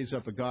children to raise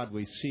up a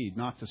godly seed,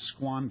 not to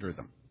squander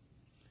them.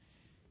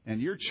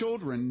 And your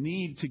children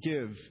need to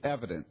give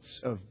evidence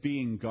of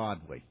being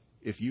godly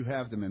if you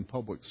have them in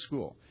public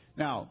school.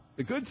 Now,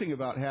 the good thing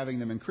about having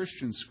them in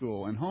Christian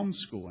school and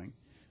homeschooling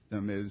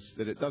them is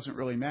that it doesn't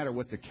really matter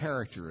what the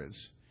character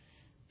is,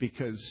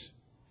 because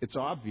it's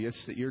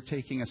obvious that you're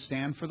taking a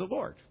stand for the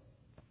Lord.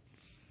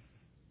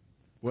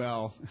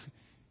 Well,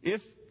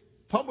 if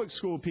public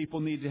school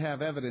people need to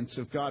have evidence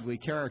of godly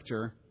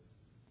character,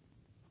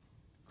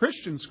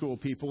 Christian school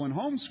people and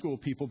homeschool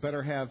people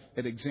better have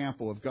an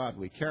example of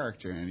godly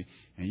character. And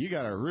you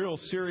got a real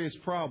serious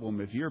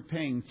problem if you're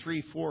paying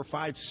 $3,000, $4,000,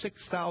 $5,000,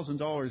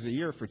 $6,000 a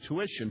year for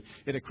tuition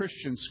at a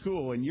Christian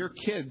school, and your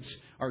kids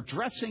are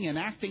dressing and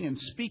acting and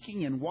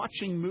speaking and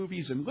watching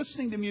movies and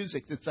listening to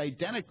music that's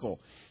identical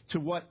to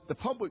what the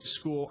public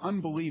school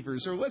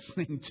unbelievers are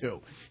listening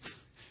to.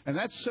 And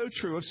that's so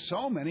true of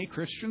so many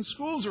Christian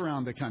schools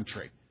around the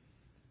country.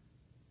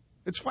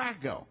 It's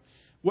wacko.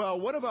 Well,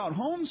 what about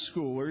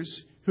homeschoolers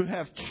who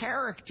have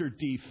character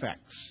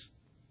defects?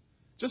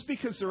 Just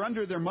because they're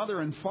under their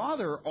mother and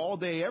father all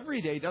day,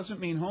 every day,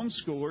 doesn't mean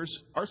homeschoolers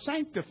are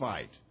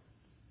sanctified.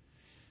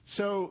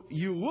 So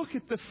you look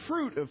at the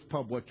fruit of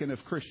public and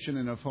of Christian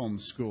and of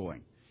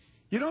homeschooling.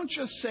 You don't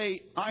just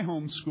say, I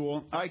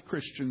homeschool, I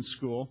Christian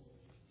school.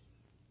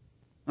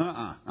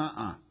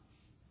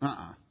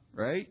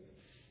 Right?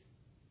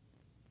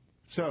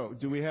 So,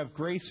 do we have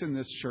grace in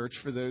this church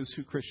for those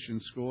who Christian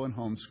school and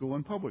homeschool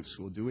and public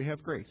school? Do we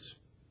have grace?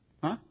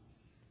 Huh?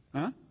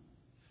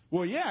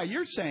 Well, yeah,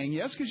 you're saying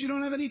yes because you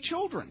don't have any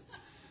children.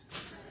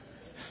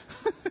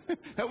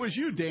 That was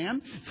you,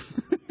 Dan.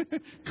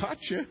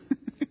 Caught you.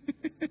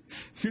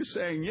 You're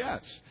saying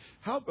yes.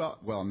 How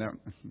about, well, no.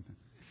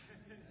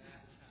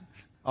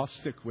 I'll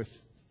stick with,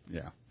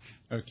 yeah.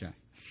 Okay.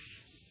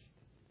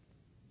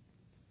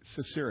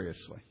 So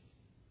seriously.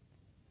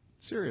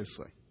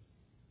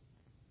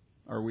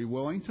 Are we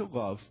willing to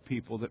love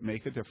people that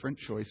make a different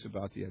choice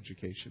about the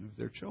education of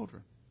their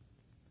children?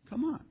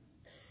 Come on.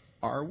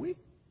 Are we?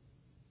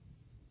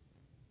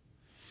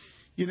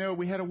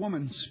 We had a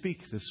woman speak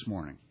this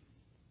morning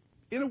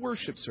in a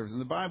worship service, and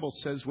the Bible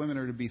says women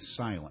are to be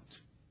silent.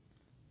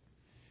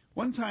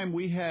 One time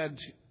we had,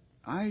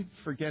 I'm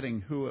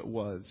forgetting who it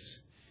was,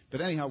 but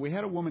anyhow, we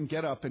had a woman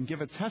get up and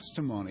give a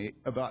testimony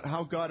about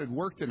how God had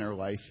worked in her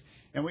life,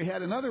 and we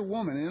had another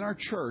woman in our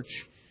church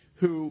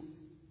who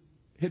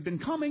had been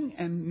coming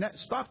and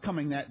stopped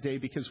coming that day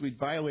because we'd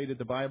violated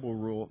the Bible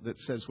rule that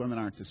says women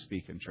aren't to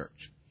speak in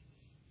church.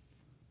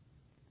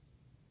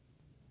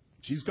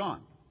 She's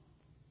gone.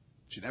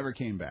 She never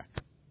came back.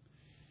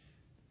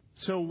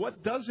 So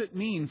what does it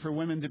mean for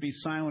women to be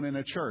silent in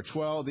a church?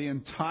 Well, the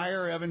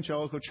entire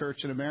evangelical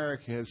church in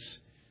America has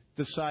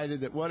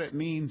decided that what it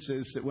means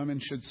is that women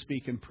should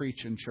speak and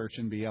preach in church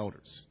and be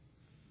elders.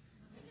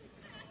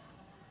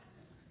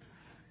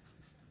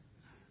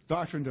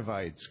 Doctrine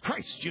divides.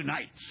 Christ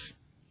unites.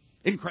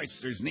 In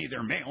Christ there's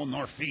neither male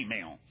nor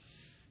female.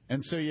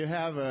 And so you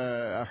have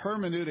a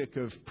hermeneutic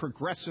of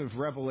progressive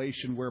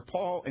revelation where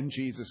Paul and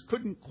Jesus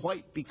couldn't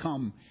quite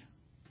become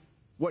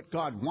what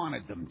God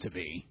wanted them to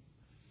be.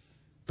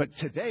 But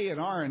today, in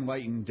our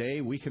enlightened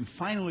day, we can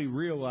finally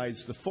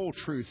realize the full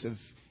truth of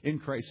in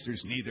Christ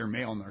there's neither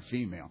male nor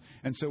female.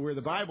 And so where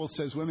the Bible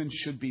says women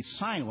should be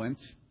silent,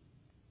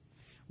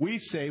 we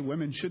say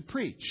women should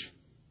preach.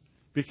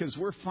 Because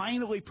we're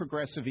finally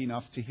progressive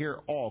enough to hear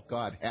all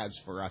God has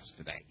for us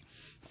today.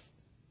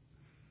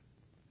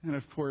 And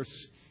of course,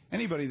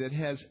 anybody that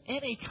has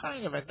any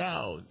kind of a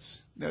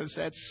nose knows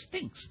that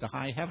stinks to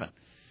high heaven.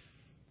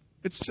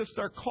 It's just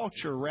our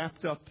culture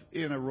wrapped up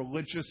in a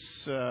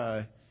religious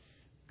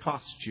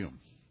costume.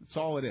 That's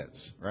all it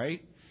is,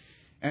 right?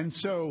 And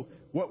so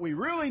what we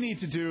really need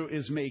to do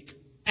is make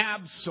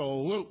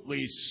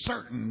absolutely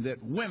certain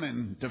that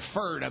women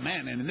defer to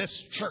men in this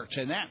church,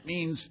 and that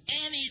means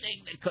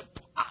anything that could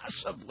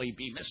possibly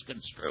be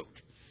misconstrued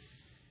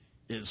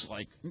is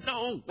like,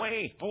 no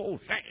way,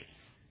 Jose.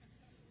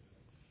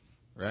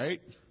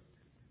 Right?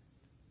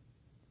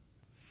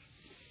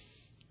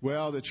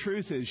 Well, the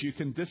truth is you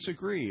can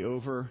disagree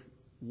over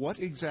what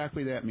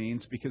exactly that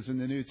means, because in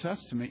the New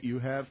Testament you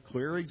have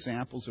clear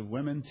examples of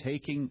women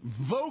taking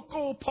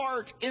vocal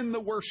part in the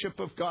worship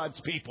of God's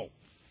people.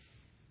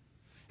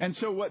 And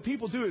so what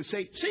people do is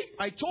say, see,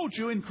 I told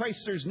you in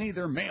Christ there's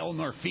neither male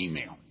nor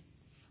female.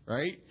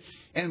 Right?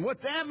 And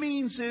what that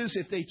means is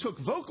if they took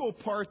vocal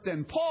part,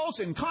 then Paul's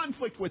in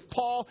conflict with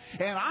Paul,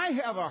 and I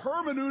have a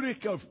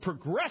hermeneutic of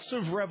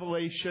progressive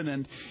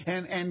revelation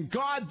and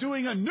God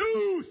doing a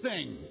new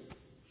thing.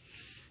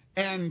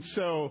 And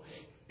so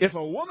if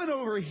a woman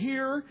over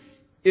here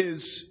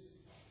is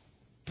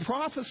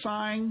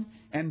prophesying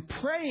and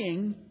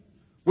praying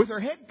with her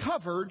head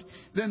covered,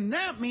 then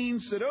that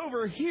means that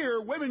over here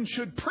women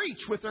should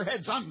preach with their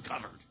heads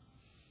uncovered.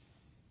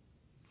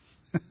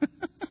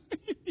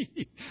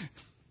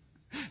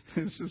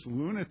 This is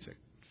lunatic.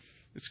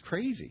 It's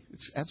crazy.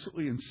 It's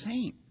absolutely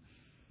insane.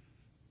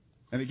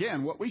 And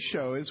again, what we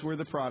show is we're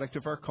the product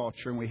of our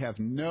culture, and we have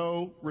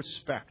no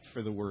respect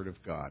for the Word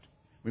of God.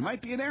 We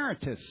might be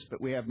inerrantists, but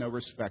we have no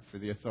respect for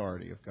the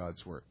authority of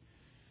God's Word.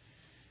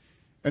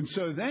 And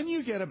so then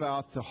you get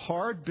about the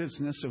hard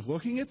business of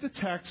looking at the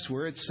text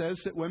where it says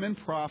that women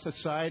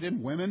prophesied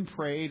and women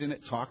prayed, and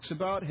it talks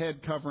about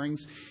head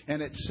coverings,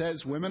 and it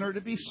says women are to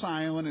be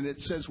silent, and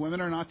it says women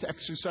are not to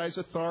exercise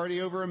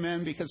authority over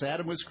men because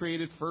Adam was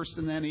created first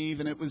and then Eve,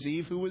 and it was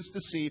Eve who was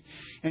deceived.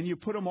 And you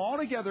put them all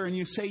together and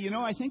you say,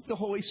 I think the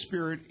Holy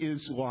Spirit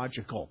is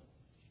logical.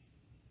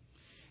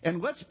 And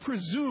let's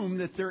presume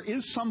that there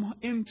is some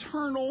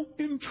internal,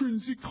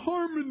 intrinsic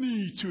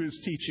harmony to his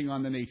teaching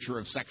on the nature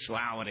of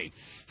sexuality.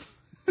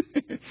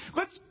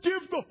 Let's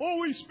give the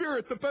Holy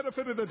Spirit the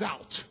benefit of the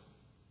doubt.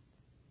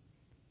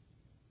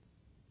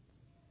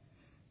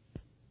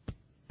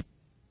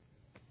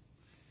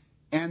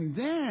 And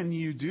then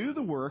you do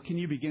the work and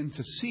you begin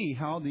to see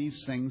how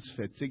these things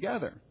fit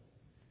together.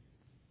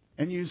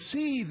 And you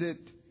see that,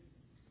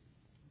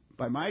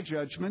 by my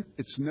judgment,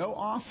 it's no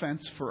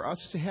offense for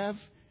us to have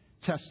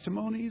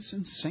testimonies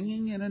and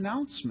singing and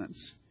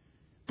announcements.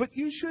 But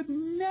you should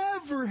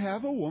never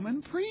have a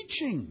woman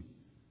preaching.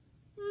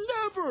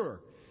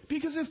 Never.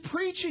 Because if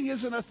preaching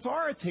isn't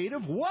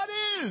authoritative, what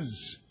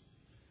is?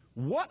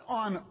 What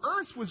on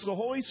earth was the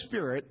Holy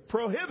Spirit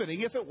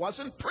prohibiting if it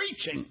wasn't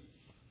preaching?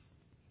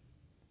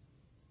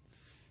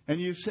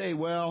 And you say,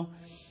 well,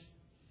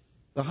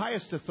 the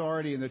highest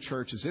authority in the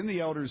church is in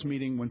the elders'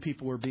 meeting when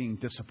people are being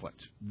disciplined.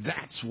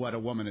 That's what a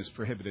woman is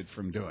prohibited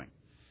from doing.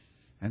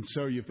 And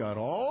so you've got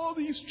all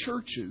these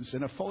churches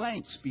in a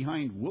phalanx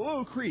behind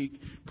Willow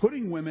Creek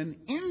putting women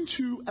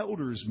into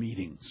elders'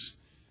 meetings.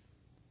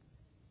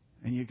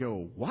 And you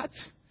go, what?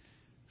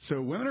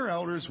 So women are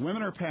elders,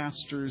 women are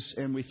pastors,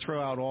 and we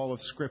throw out all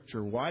of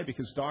Scripture. Why?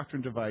 Because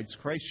doctrine divides,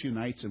 Christ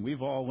unites, and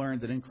we've all learned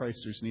that in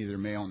Christ there's neither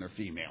male nor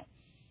female.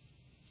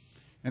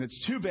 And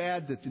it's too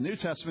bad that the New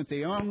Testament,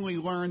 they only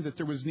learned that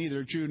there was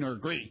neither Jew nor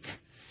Greek.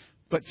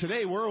 But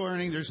today we're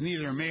learning there's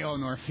neither male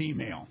nor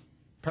female.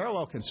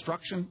 Parallel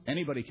construction,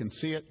 anybody can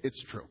see it,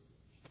 it's true.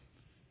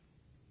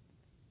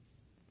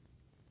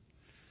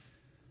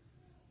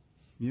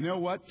 You know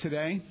what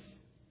today?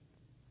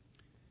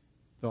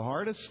 The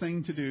hardest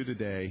thing to do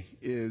today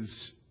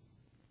is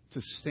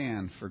to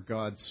stand for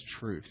God's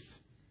truth.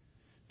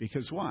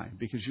 Because why?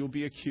 Because you'll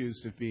be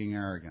accused of being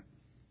arrogant.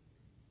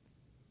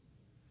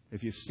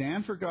 If you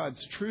stand for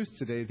God's truth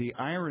today, the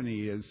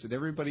irony is that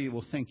everybody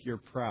will think you're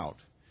proud.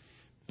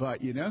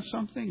 But you know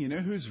something? You know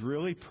who's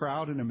really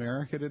proud in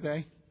America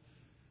today?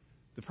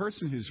 The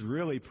person who's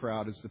really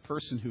proud is the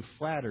person who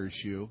flatters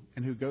you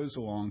and who goes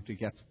along to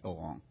get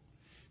along.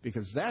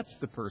 Because that's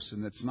the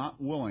person that's not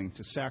willing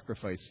to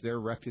sacrifice their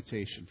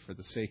reputation for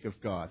the sake of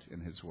God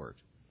and His Word.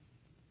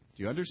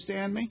 Do you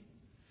understand me?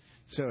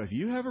 So if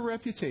you have a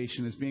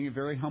reputation as being a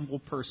very humble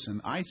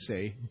person, I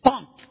say,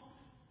 bunk!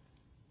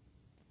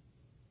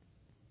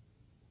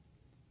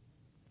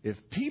 If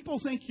people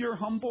think you're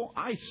humble,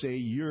 I say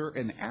you're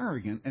an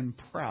arrogant and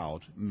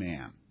proud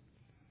man.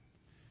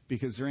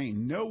 Because there ain't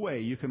no way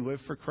you can live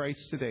for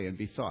Christ today and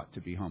be thought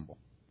to be humble.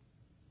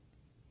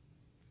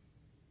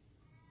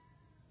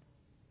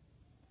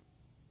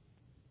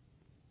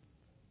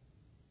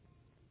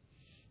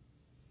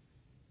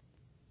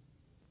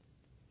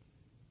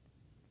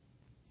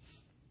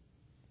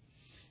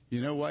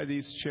 You know why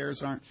these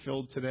chairs aren't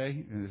filled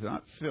today? They're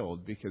not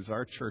filled because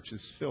our church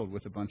is filled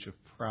with a bunch of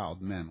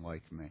proud men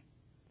like me.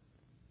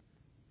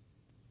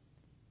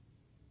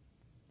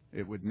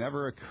 It would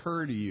never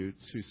occur to you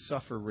to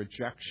suffer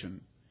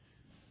rejection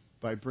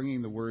by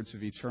bringing the words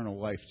of eternal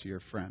life to your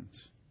friends.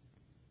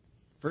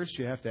 First,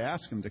 you have to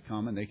ask them to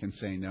come, and they can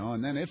say no.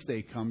 And then if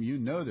they come, you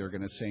know they're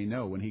going to say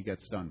no when he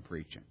gets done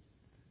preaching.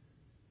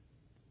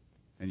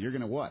 And you're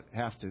going to what?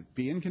 Have to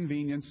be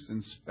inconvenienced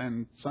and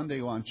spend Sunday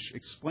lunch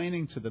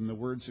explaining to them the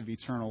words of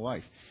eternal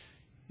life.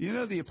 You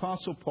know, the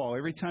Apostle Paul,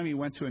 every time he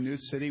went to a new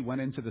city, went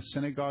into the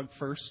synagogue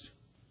first.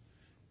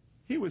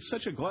 He was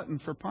such a glutton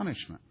for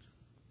punishment.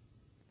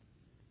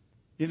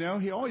 You know,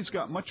 he always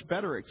got much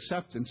better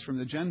acceptance from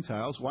the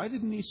Gentiles. Why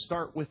didn't he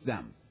start with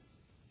them?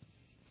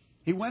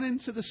 He went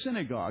into the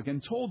synagogue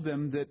and told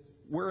them that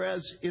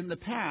whereas in the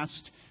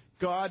past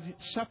God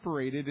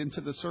separated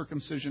into the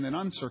circumcision and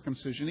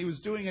uncircumcision, he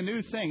was doing a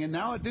new thing, and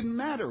now it didn't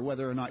matter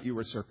whether or not you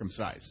were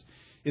circumcised.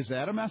 Is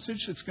that a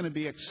message that's going to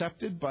be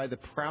accepted by the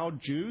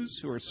proud Jews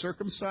who are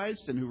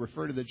circumcised and who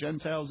refer to the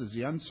Gentiles as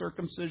the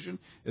uncircumcision,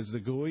 as the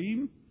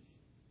goyim?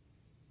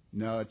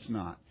 No, it's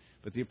not.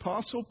 But the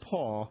Apostle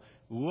Paul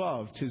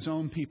loved his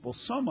own people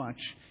so much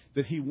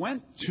that he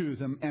went to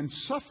them and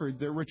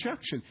suffered their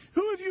rejection.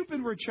 Who have you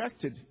been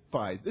rejected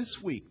by this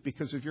week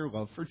because of your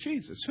love for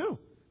Jesus? Who?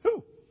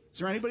 Is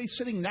there anybody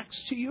sitting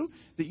next to you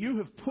that you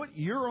have put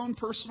your own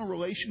personal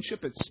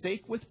relationship at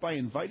stake with by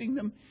inviting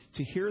them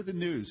to hear the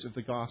news of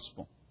the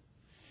gospel?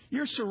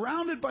 You're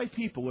surrounded by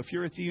people, if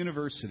you're at the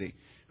university,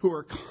 who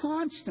are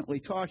constantly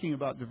talking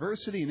about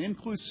diversity and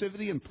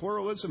inclusivity and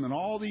pluralism and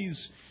all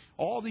these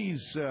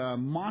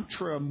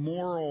mantra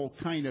moral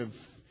kind of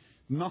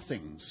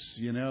nothings,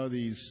 you know,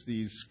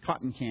 these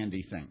cotton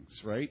candy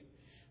things, right?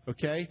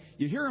 Okay?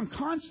 You hear them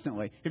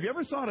constantly. Have you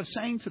ever thought of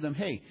saying to them,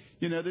 hey,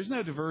 you know, there's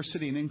no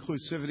diversity and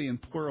inclusivity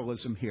and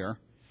pluralism here,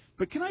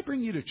 but can I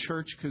bring you to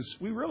church because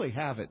we really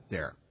have it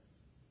there?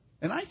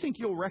 And I think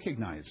you'll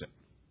recognize it.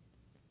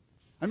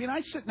 I mean, I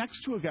sit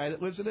next to a guy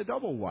that lives in a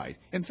double wide.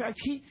 In fact,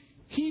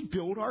 he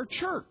built our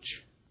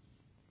church.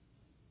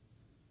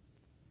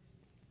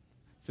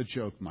 It's a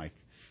joke, Mike.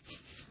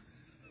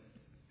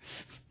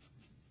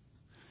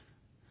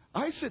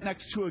 I sit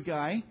next to a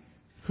guy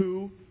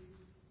who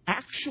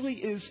actually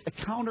is a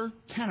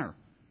countertenor.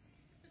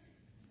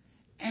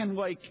 And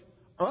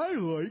I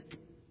like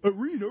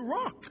arena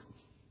rock.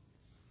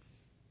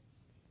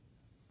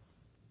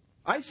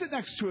 I sit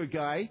next to a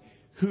guy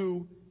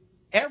who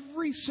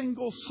every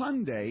single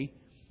Sunday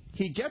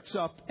he gets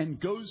up and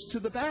goes to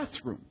the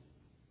bathroom.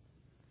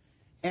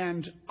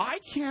 And I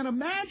can't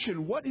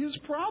imagine what his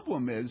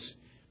problem is,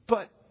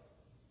 but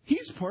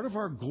he's part of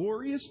our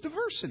glorious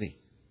diversity.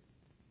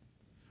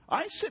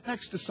 I sit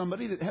next to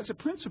somebody that has a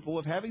principle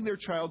of having their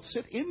child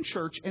sit in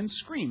church and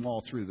scream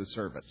all through the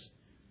service.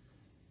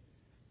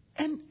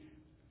 And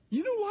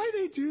you know why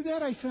they do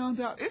that? I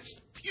found out. It's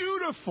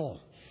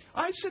beautiful.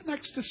 I sit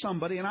next to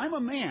somebody, and I'm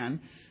a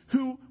man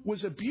who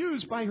was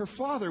abused by her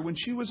father when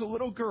she was a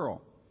little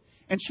girl.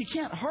 And she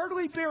can't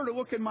hardly bear to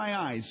look in my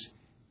eyes.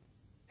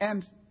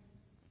 And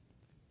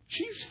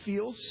she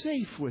feels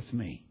safe with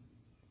me.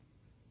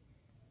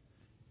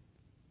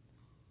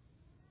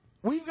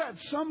 We've got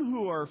some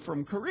who are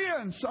from Korea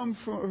and some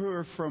who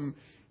are from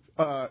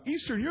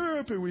Eastern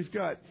Europe, and we've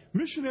got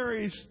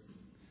missionaries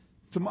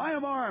to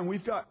Myanmar, and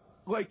we've got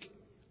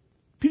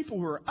people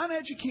who are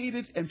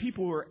uneducated and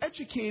people who are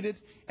educated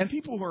and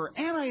people who are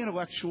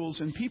anti-intellectuals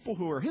and people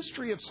who are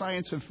history of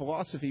science and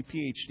philosophy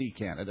PhD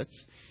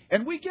candidates,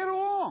 and we get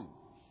along.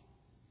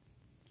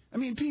 I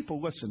mean,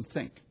 people, listen,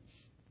 think.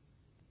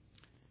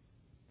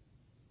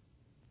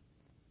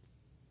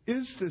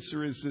 Is this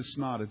or is this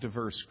not a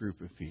diverse group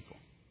of people?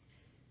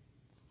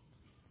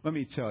 Let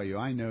me tell you,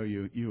 I know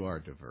you are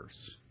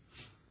diverse.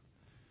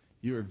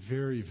 You are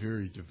very,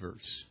 very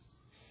diverse.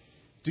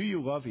 Do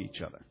you love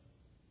each other?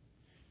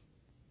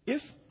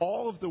 If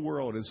all of the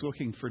world is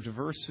looking for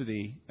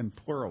diversity and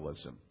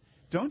pluralism,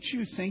 don't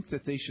you think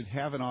that they should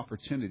have an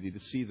opportunity to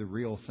see the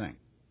real thing?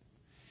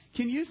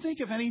 Can you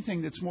think of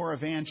anything that's more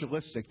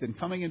evangelistic than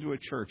coming into a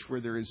church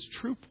where there is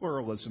true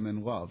pluralism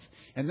and love,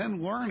 and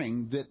then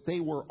learning that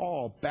they were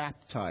all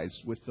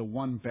baptized with the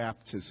one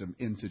baptism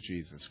into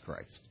Jesus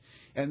Christ?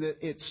 And that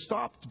it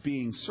stopped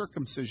being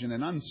circumcision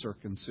and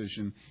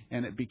uncircumcision,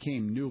 and it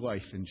became new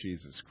life in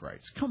Jesus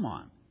Christ. Come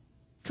on.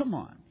 Come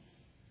on.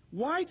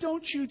 Why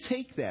don't you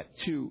take that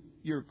to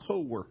your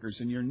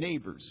co-workers and your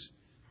neighbors?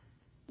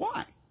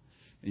 Why?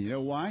 And you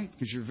know why?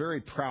 Because you're a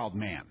very proud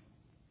man.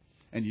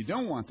 And you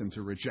don't want them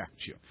to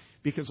reject you.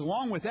 Because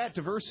along with that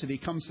diversity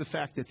comes the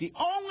fact that the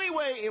only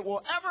way it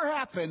will ever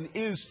happen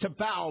is to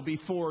bow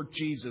before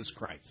Jesus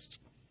Christ.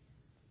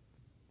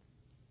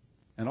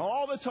 And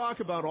all the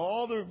talk about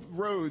all the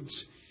roads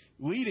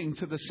leading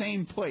to the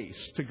same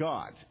place, to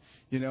God.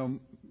 You know,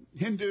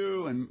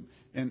 Hindu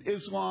and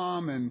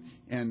Islam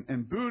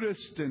and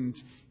Buddhist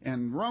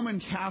and Roman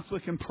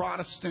Catholic and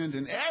Protestant,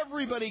 and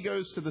everybody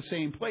goes to the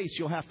same place.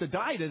 You'll have to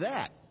die to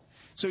that.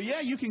 So,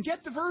 yeah, you can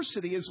get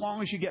diversity as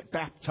long as you get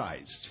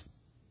baptized.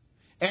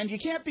 And you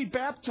can't be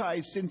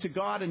baptized into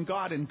God and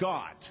God and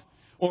God,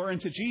 or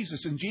into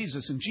Jesus and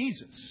Jesus and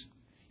Jesus.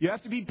 You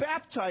have to be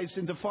baptized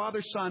into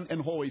Father, Son,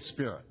 and Holy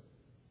Spirit.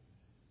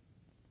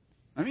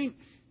 I mean,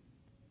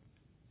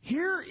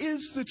 here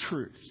is the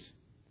truth.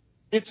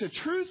 It's a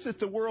truth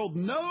that the world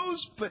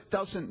knows but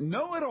doesn't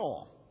know at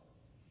all.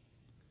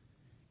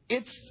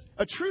 It's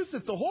a truth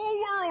that the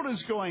whole world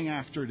is going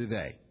after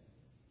today.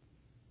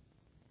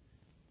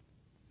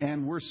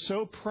 And we're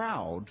so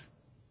proud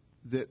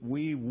that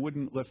we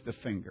wouldn't lift a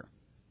finger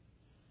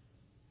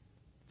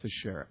to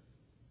share it.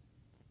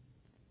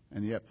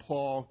 And yet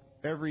Paul,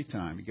 every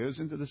time he goes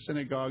into the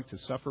synagogue to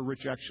suffer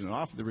rejection, and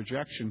often the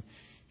rejection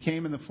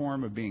came in the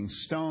form of being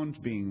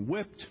stoned, being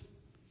whipped,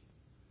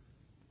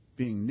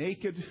 being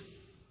naked.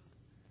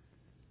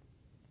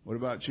 What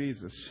about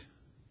Jesus?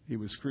 He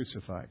was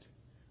crucified.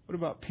 What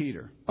about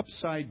Peter?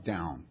 Upside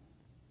down.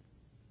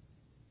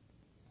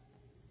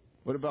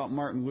 What about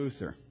Martin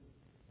Luther?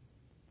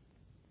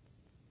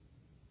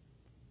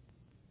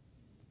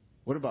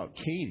 What about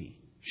Katie?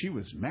 She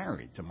was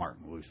married to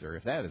Martin Luther,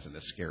 if that isn't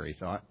a scary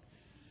thought.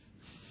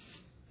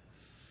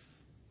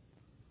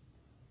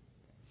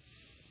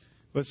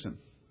 Listen,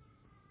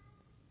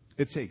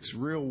 it takes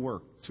real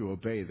work to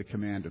obey the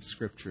command of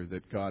Scripture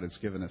that God has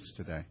given us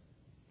today.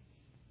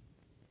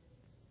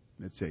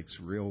 It takes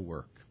real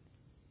work.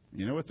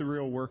 You know what the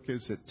real work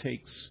is? It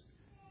takes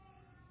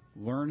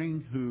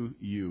learning who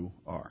you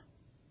are.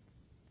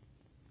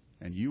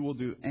 And you will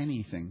do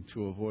anything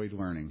to avoid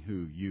learning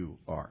who you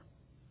are.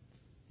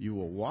 You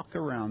will walk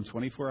around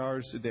 24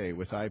 hours a day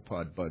with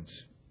iPod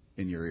buds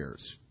in your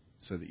ears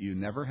so that you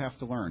never have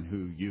to learn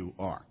who you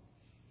are.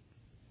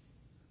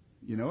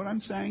 You know what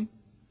I'm saying?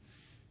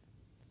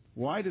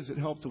 Why does it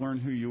help to learn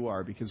who you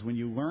are? Because when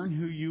you learn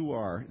who you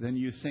are, then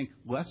you think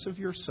less of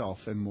yourself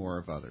and more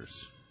of others.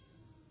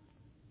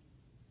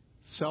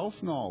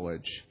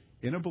 Self-knowledge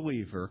in a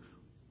believer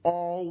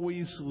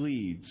always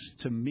leads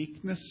to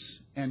meekness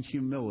and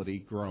humility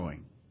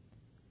growing.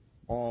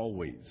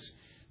 Always.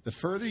 The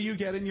further you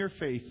get in your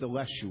faith, the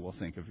less you will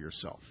think of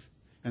yourself.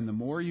 And the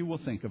more you will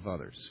think of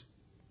others.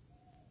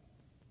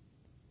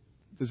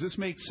 Does this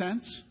make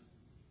sense?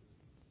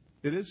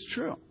 It is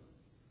true.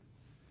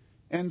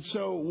 And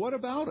so, what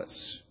about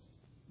us?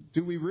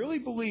 Do we really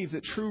believe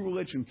that true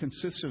religion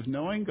consists of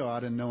knowing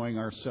God and knowing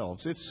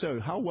ourselves? If so,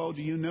 how well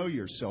do you know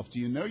yourself? Do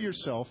you know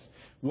yourself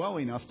well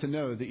enough to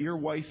know that your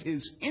wife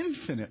is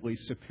infinitely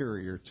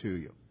superior to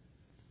you?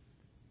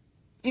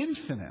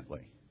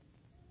 Infinitely.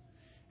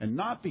 And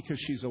not because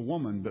she's a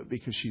woman, but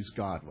because she's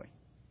godly.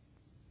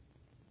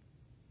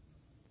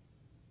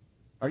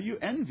 Are you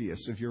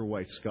envious of your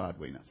wife's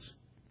godliness?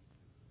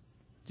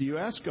 Do you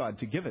ask God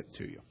to give it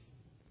to you?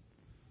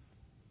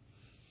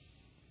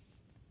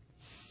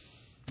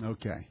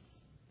 Okay.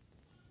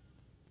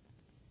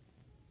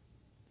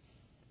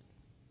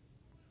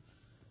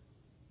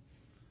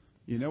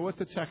 You know what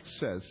the text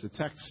says? The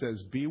text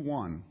says, be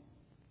one.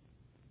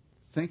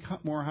 Think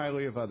more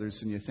highly of others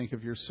than you think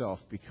of yourself,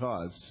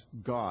 because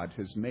God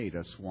has made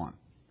us one.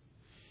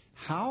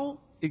 How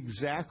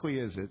exactly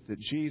is it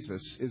that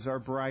Jesus is our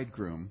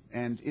bridegroom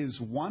and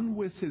is one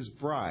with his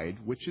bride,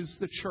 which is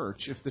the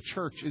church, if the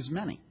church is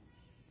many?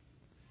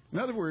 In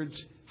other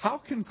words, how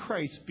can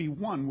Christ be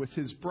one with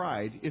his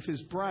bride if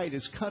his bride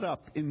is cut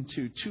up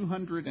into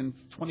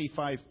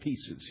 225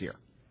 pieces here?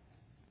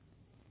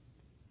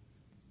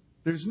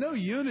 There's no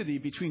unity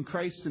between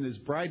Christ and his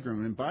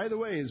bridegroom. And by the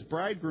way, his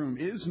bridegroom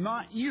is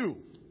not you.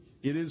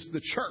 It is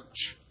the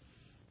church.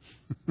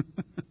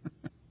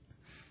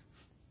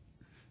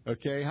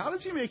 Okay? How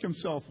does he make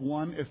himself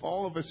one if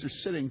all of us are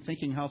sitting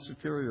thinking how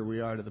superior we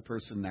are to the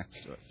person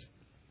next to us?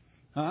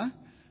 Huh?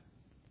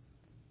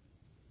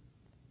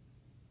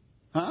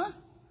 Huh?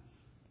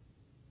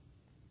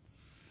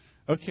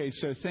 Okay,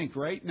 so think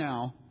right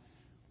now,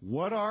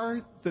 what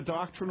are the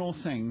doctrinal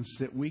things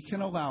that we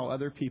can allow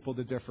other people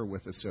to differ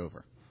with us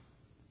over?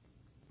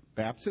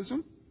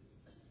 Baptism?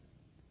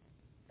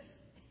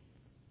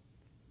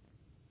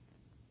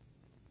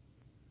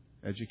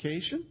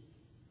 Education?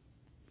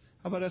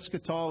 How about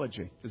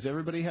eschatology? Does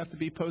everybody have to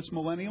be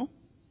postmillennial?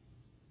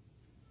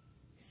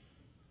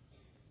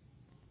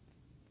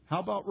 How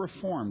about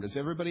reformed? Does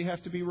everybody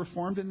have to be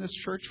reformed in this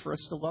church for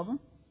us to love them?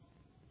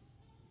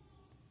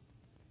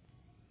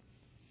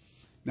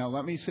 Now,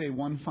 let me say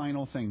one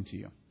final thing to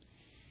you.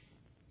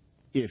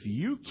 If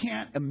you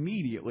can't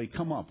immediately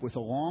come up with a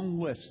long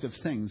list of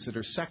things that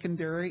are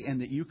secondary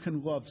and that you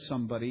can love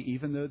somebody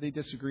even though they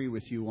disagree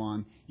with you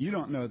on, you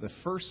don't know the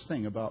first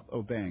thing about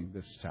obeying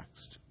this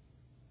text.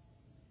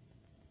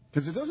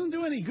 Because it doesn't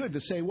do any good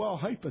to say, well,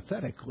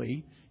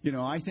 hypothetically,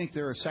 I think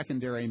there are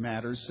secondary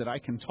matters that I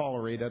can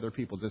tolerate other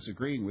people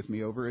disagreeing with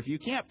me over if you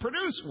can't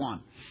produce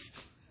one.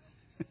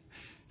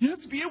 You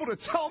have to be able to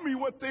tell me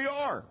what they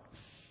are.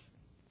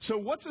 So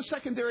what's a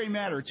secondary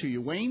matter to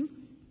you, Wayne?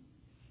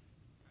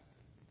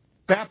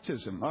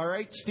 Baptism. All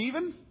right,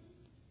 Stephen?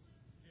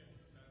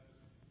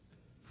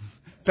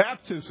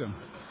 Baptism.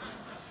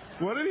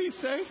 What did he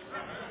say?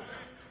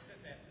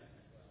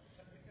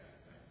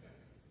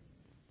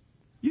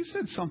 You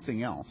said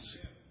something else.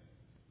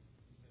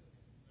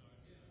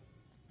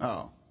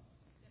 Oh.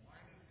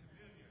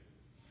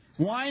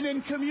 Wine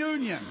and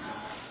communion.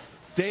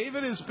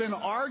 David has been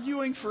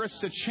arguing for us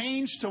to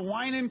change to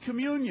wine and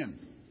communion.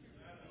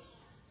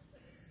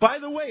 By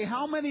the way,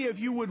 how many of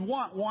you would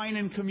want wine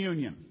and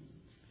communion?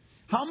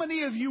 How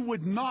many of you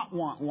would not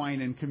want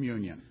wine and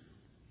communion?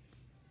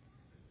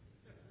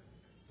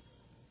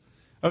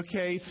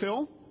 Okay,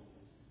 Phil?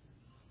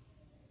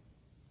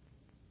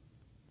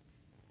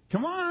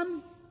 Come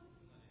on.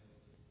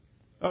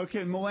 Okay,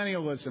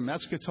 millennialism,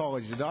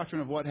 eschatology, the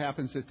doctrine of what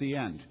happens at the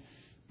end.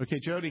 Okay,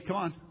 Jody, come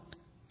on.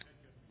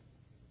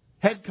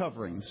 Head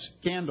coverings,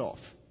 Gandalf.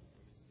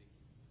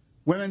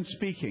 Women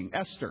speaking,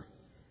 Esther.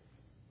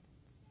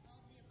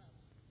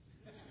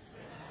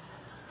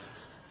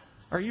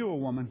 Are you a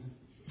woman?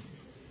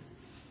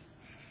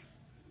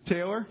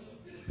 Taylor?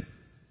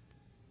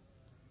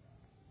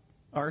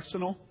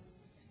 Arsenal?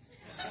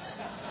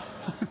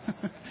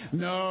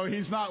 No,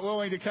 he's not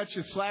willing to cut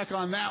you slack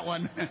on that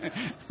one.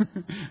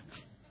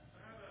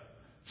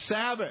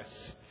 Sabbath.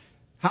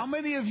 How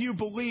many of you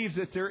believe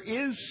that there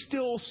is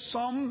still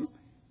some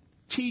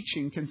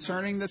teaching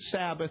concerning the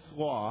Sabbath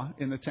law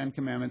in the Ten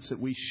Commandments that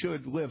we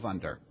should live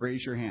under?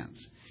 Raise your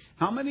hands.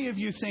 How many of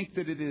you think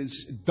that it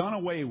is done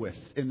away with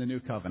in the New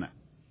Covenant?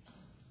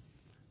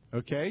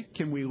 Okay,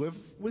 can we live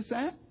with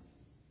that?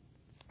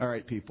 All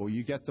right, people,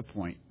 you get the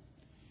point.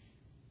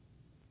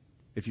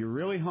 If you're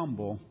really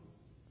humble,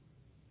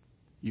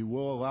 you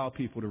will allow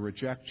people to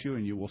reject you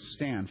and you will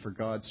stand for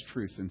God's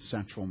truth in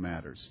central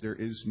matters. There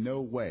is no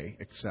way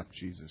except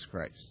Jesus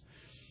Christ.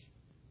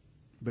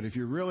 But if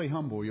you're really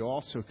humble, you'll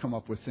also come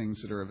up with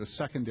things that are of a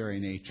secondary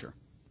nature.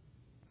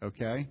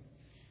 Okay?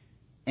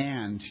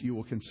 And you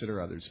will consider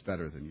others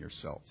better than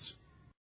yourselves.